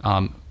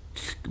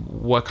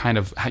what kind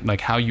of,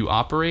 like, how you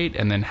operate,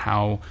 and then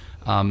how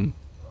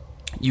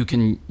you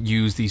can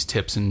use these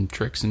tips and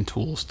tricks and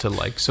tools to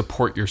like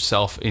support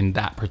yourself in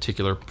that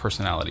particular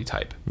personality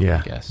type. Yeah,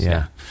 I guess.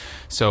 Yeah.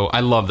 So I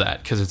love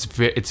that, because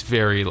it's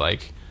very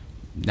like,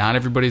 not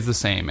everybody's the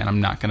same, and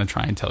I'm not going to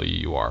try and tell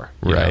you are.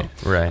 Right.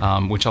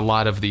 Which a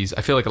lot of these,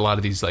 I feel like a lot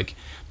of these, like,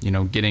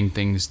 Getting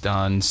Things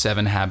Done,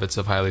 7 Habits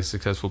of Highly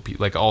Successful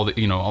People, like all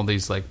the, all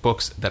these like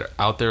books that are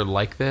out there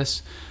like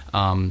this,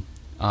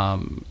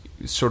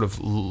 sort of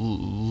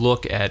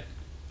look at,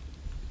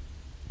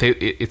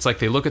 it's like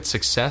they look at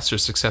success or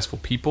successful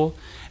people,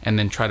 and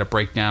then try to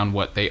break down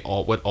what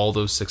all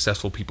those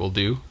successful people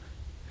do,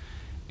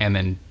 and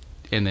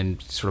then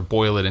sort of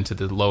boil it into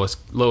the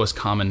lowest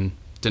common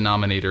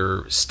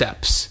denominator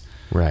steps,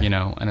 right?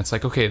 And it's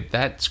like, okay,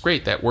 that's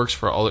great, that works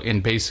for all,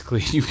 and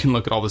basically you can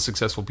look at all the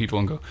successful people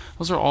and go,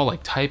 those are all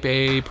like type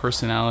A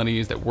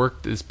personalities that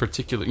work this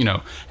particular,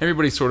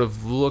 everybody sort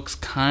of looks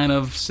kind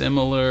of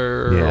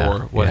similar, or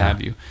what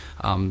have you.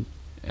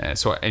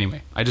 So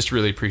anyway, I just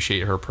really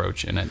appreciate her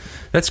approach in it.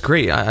 That's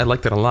great. I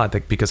like that a lot,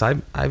 because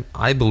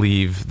I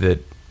believe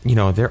that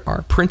there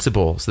are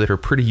principles that are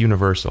pretty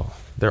universal.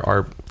 There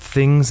are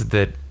things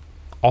that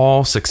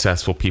all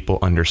successful people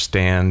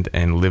understand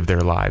and live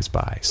their lives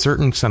by.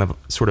 Certain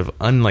sort of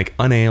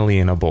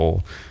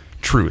unalienable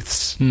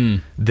truths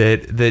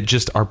that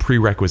just are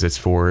prerequisites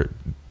for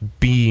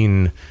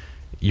being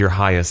your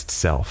highest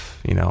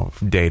self,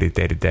 day to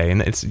day.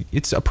 And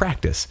it's a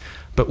practice.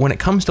 But when it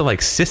comes to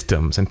like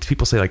systems, and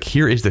people say like,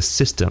 here is the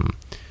system,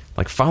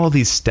 like follow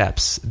these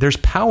steps, there's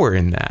power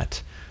in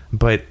that.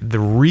 But the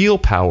real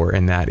power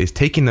in that is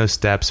taking those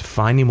steps,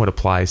 finding what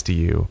applies to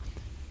you,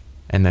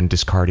 and then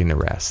discarding the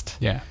rest.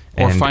 Yeah.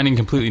 Or finding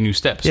completely new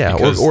steps. Yeah.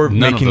 Or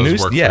making new,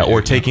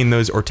 or taking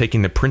those, or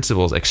taking the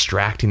principles,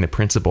 extracting the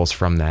principles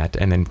from that,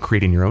 and then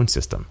creating your own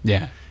system.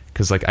 Yeah.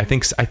 Because like,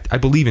 I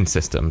believe in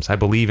systems. I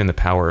believe in the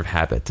power of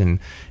habit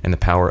and the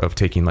power of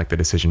taking like the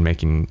decision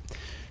making,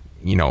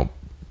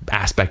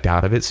 aspect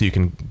out of it, so you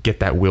can get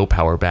that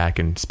willpower back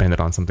and spend it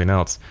on something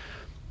else.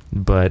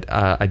 But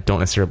I don't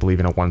necessarily believe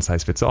in a one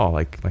size fits all,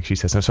 like she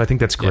says. So I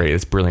think that's great. Yeah.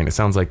 It's brilliant. It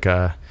sounds like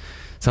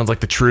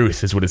the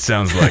truth is what it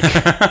sounds like.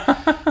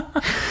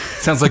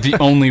 Sounds like the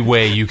only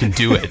way you can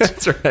do it.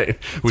 That's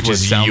right. Which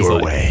is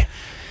your way.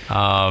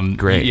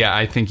 Great. Yeah,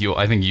 I think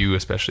you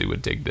especially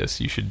would dig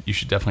this. You should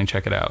definitely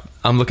check it out.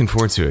 I'm looking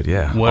forward to it.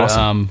 Yeah.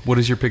 Awesome. What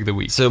is your pick of the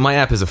week? So my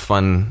app is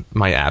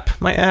my app.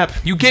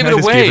 You gave it I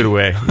just away. gave it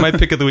away. My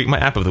pick of the week. My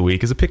app of the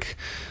week is a pick.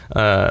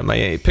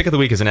 My pick of the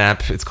week is an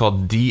app. It's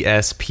called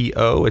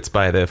DSPO. It's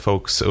by the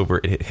folks over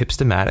at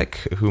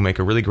Hipstamatic, who make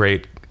a really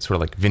great sort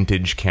of like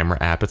vintage camera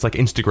app. It's like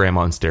Instagram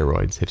on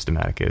steroids.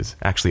 Hipstamatic is.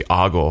 Actually,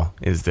 Ogle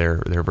is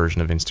their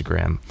version of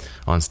Instagram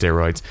on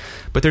steroids.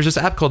 But there's this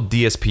app called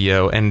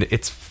DSPO, and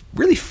it's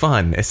really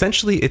fun.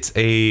 Essentially, it's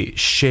a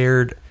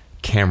shared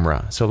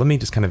camera. So let me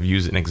just kind of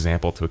use an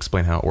example to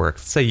explain how it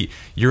works. Let's say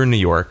you're in New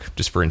York,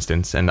 just for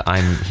instance, and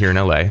I'm here in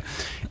LA,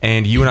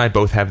 and you and I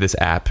both have this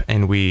app,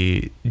 and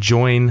we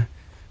join,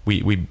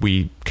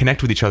 we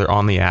connect with each other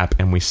on the app,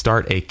 and we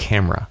start a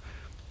camera.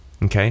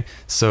 Okay,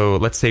 so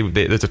let's say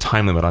there's a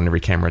time limit on every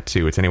camera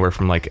too. It's anywhere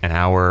from like an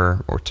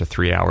hour or to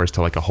 3 hours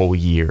to like a whole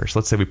year. So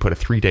let's say we put a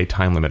 3-day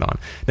time limit on.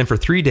 Then for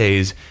 3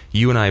 days,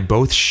 you and I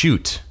both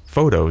shoot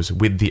photos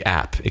with the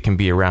app. It can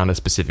be around a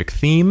specific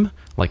theme,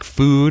 like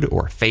food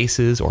or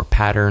faces or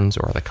patterns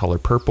or the color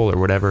purple or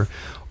whatever,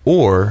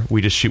 or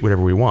we just shoot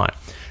whatever we want.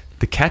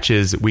 The catch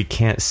is we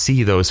can't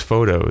see those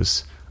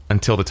photos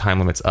until the time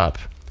limit's up.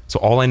 So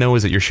all I know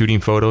is that you're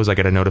shooting photos. I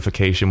get a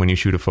notification when you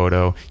shoot a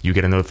photo. You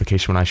get a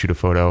notification when I shoot a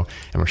photo.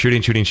 And we're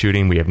shooting.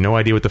 We have no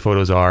idea what the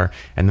photos are.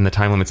 And then the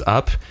time limit's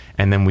up.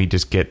 And then we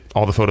just get,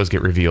 all the photos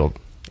get revealed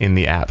in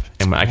the app.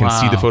 And I can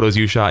see the photos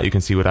you shot. You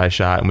can see what I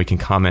shot. And we can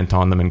comment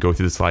on them and go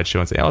through the slideshow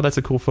and say, oh, that's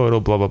a cool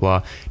photo, blah, blah,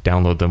 blah.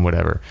 Download them,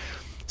 whatever.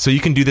 So you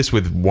can do this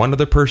with one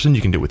other person. You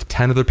can do it with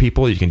 10 other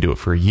people. You can do it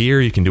for a year.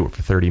 You can do it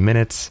for 30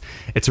 minutes.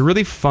 It's a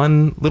really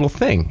fun little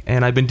thing.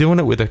 And I've been doing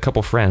it with a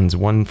couple friends.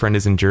 One friend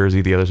is in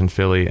Jersey, the other's in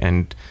Philly.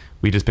 And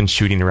we've just been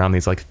shooting around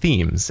these like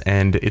themes.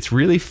 And it's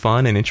really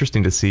fun and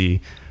interesting to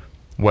see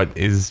what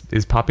is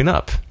popping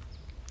up.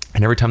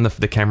 And every time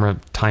the camera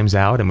times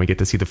out and we get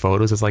to see the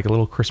photos, it's like a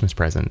little Christmas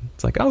present.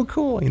 It's like, oh,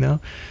 cool, you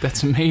know?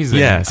 That's amazing.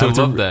 Yeah, so I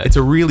love that. It's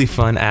a really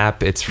fun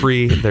app. It's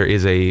free. There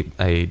is a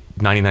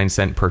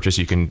 99-cent purchase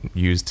you can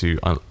use to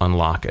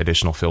unlock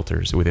additional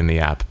filters within the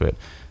app. But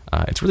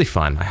it's really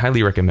fun. I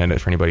highly recommend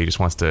it for anybody who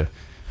just wants to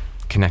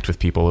connect with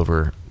people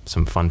over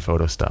some fun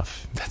photo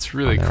stuff. That's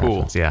really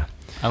cool. iPhones. Yeah.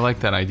 I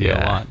like that idea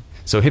a lot.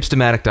 So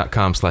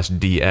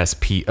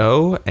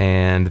hipstamatic.com/DSPO,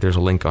 and there's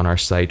a link on our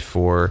site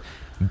for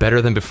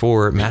Better Than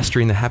Before,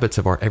 Mastering the Habits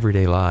of Our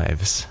Everyday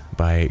Lives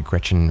by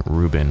Gretchen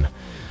Rubin.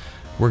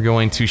 We're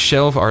going to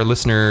shelve our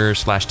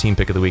listener/team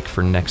pick of the week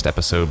for next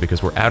episode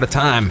because we're out of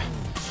time.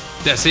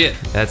 That's it.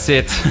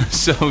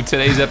 So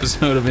today's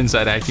episode of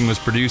Inside Acting was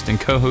produced and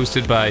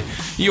co-hosted by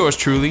yours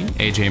truly,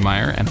 AJ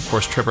Meyer, and of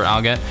course Trevor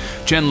Algatt.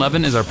 Jen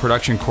Levin is our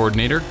production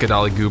coordinator.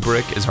 Gadali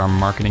Gubrick is our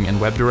marketing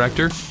and web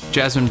director.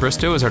 Jasmine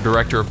Bristow is our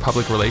director of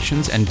public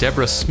relations, and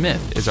Deborah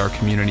Smith is our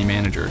community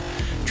manager.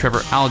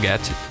 Trevor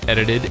Algatt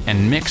edited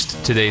and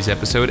mixed today's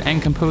episode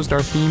and composed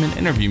our theme and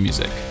interview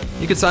music.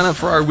 You can sign up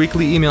for our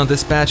weekly email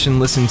dispatch and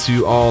listen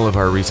to all of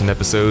our recent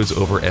episodes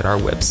over at our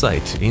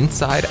website,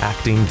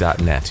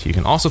 insideacting.net. You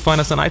can also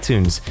find us on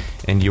iTunes,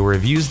 and your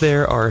reviews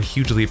there are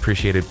hugely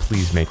appreciated.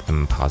 Please make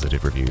them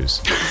positive reviews.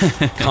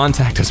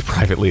 Contact us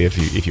privately if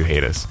you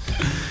hate us.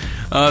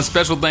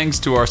 Special thanks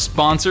to our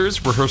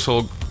sponsors,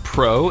 Rehearsal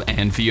Pro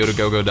and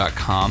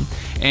VioToGoGo.com.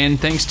 And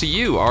thanks to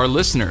you, our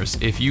listeners.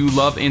 If you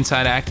love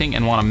Inside Acting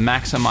and want to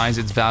maximize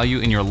its value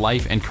in your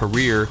life and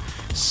career,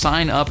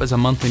 sign up as a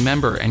monthly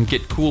member and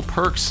get cool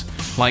perks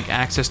like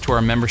access to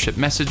our membership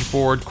message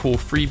board, cool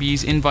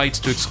freebies, invites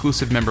to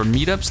exclusive member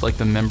meetups like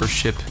the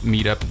membership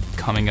meetup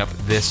coming up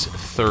this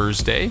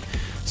Thursday.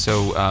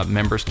 So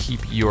members, keep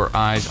your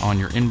eyes on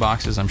your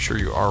inboxes. I'm sure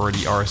you're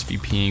already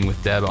RSVPing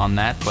with Deb on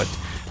that, but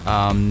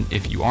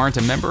if you aren't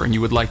a member and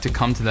you would like to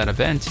come to that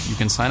event, you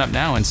can sign up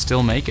now and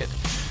still make it.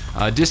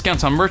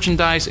 Discounts on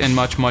merchandise and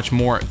much, much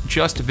more.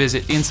 Just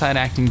visit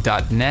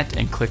insideacting.net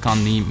and click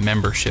on the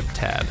membership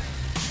tab.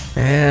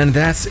 And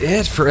that's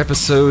it for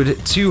episode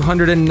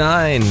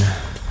 209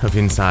 of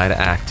Inside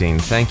Acting.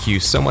 Thank you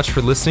so much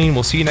for listening.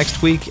 We'll see you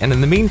next week. And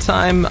in the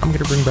meantime, I'm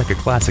going to bring back a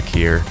classic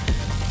here.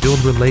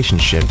 Build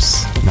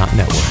relationships, not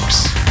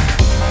networks.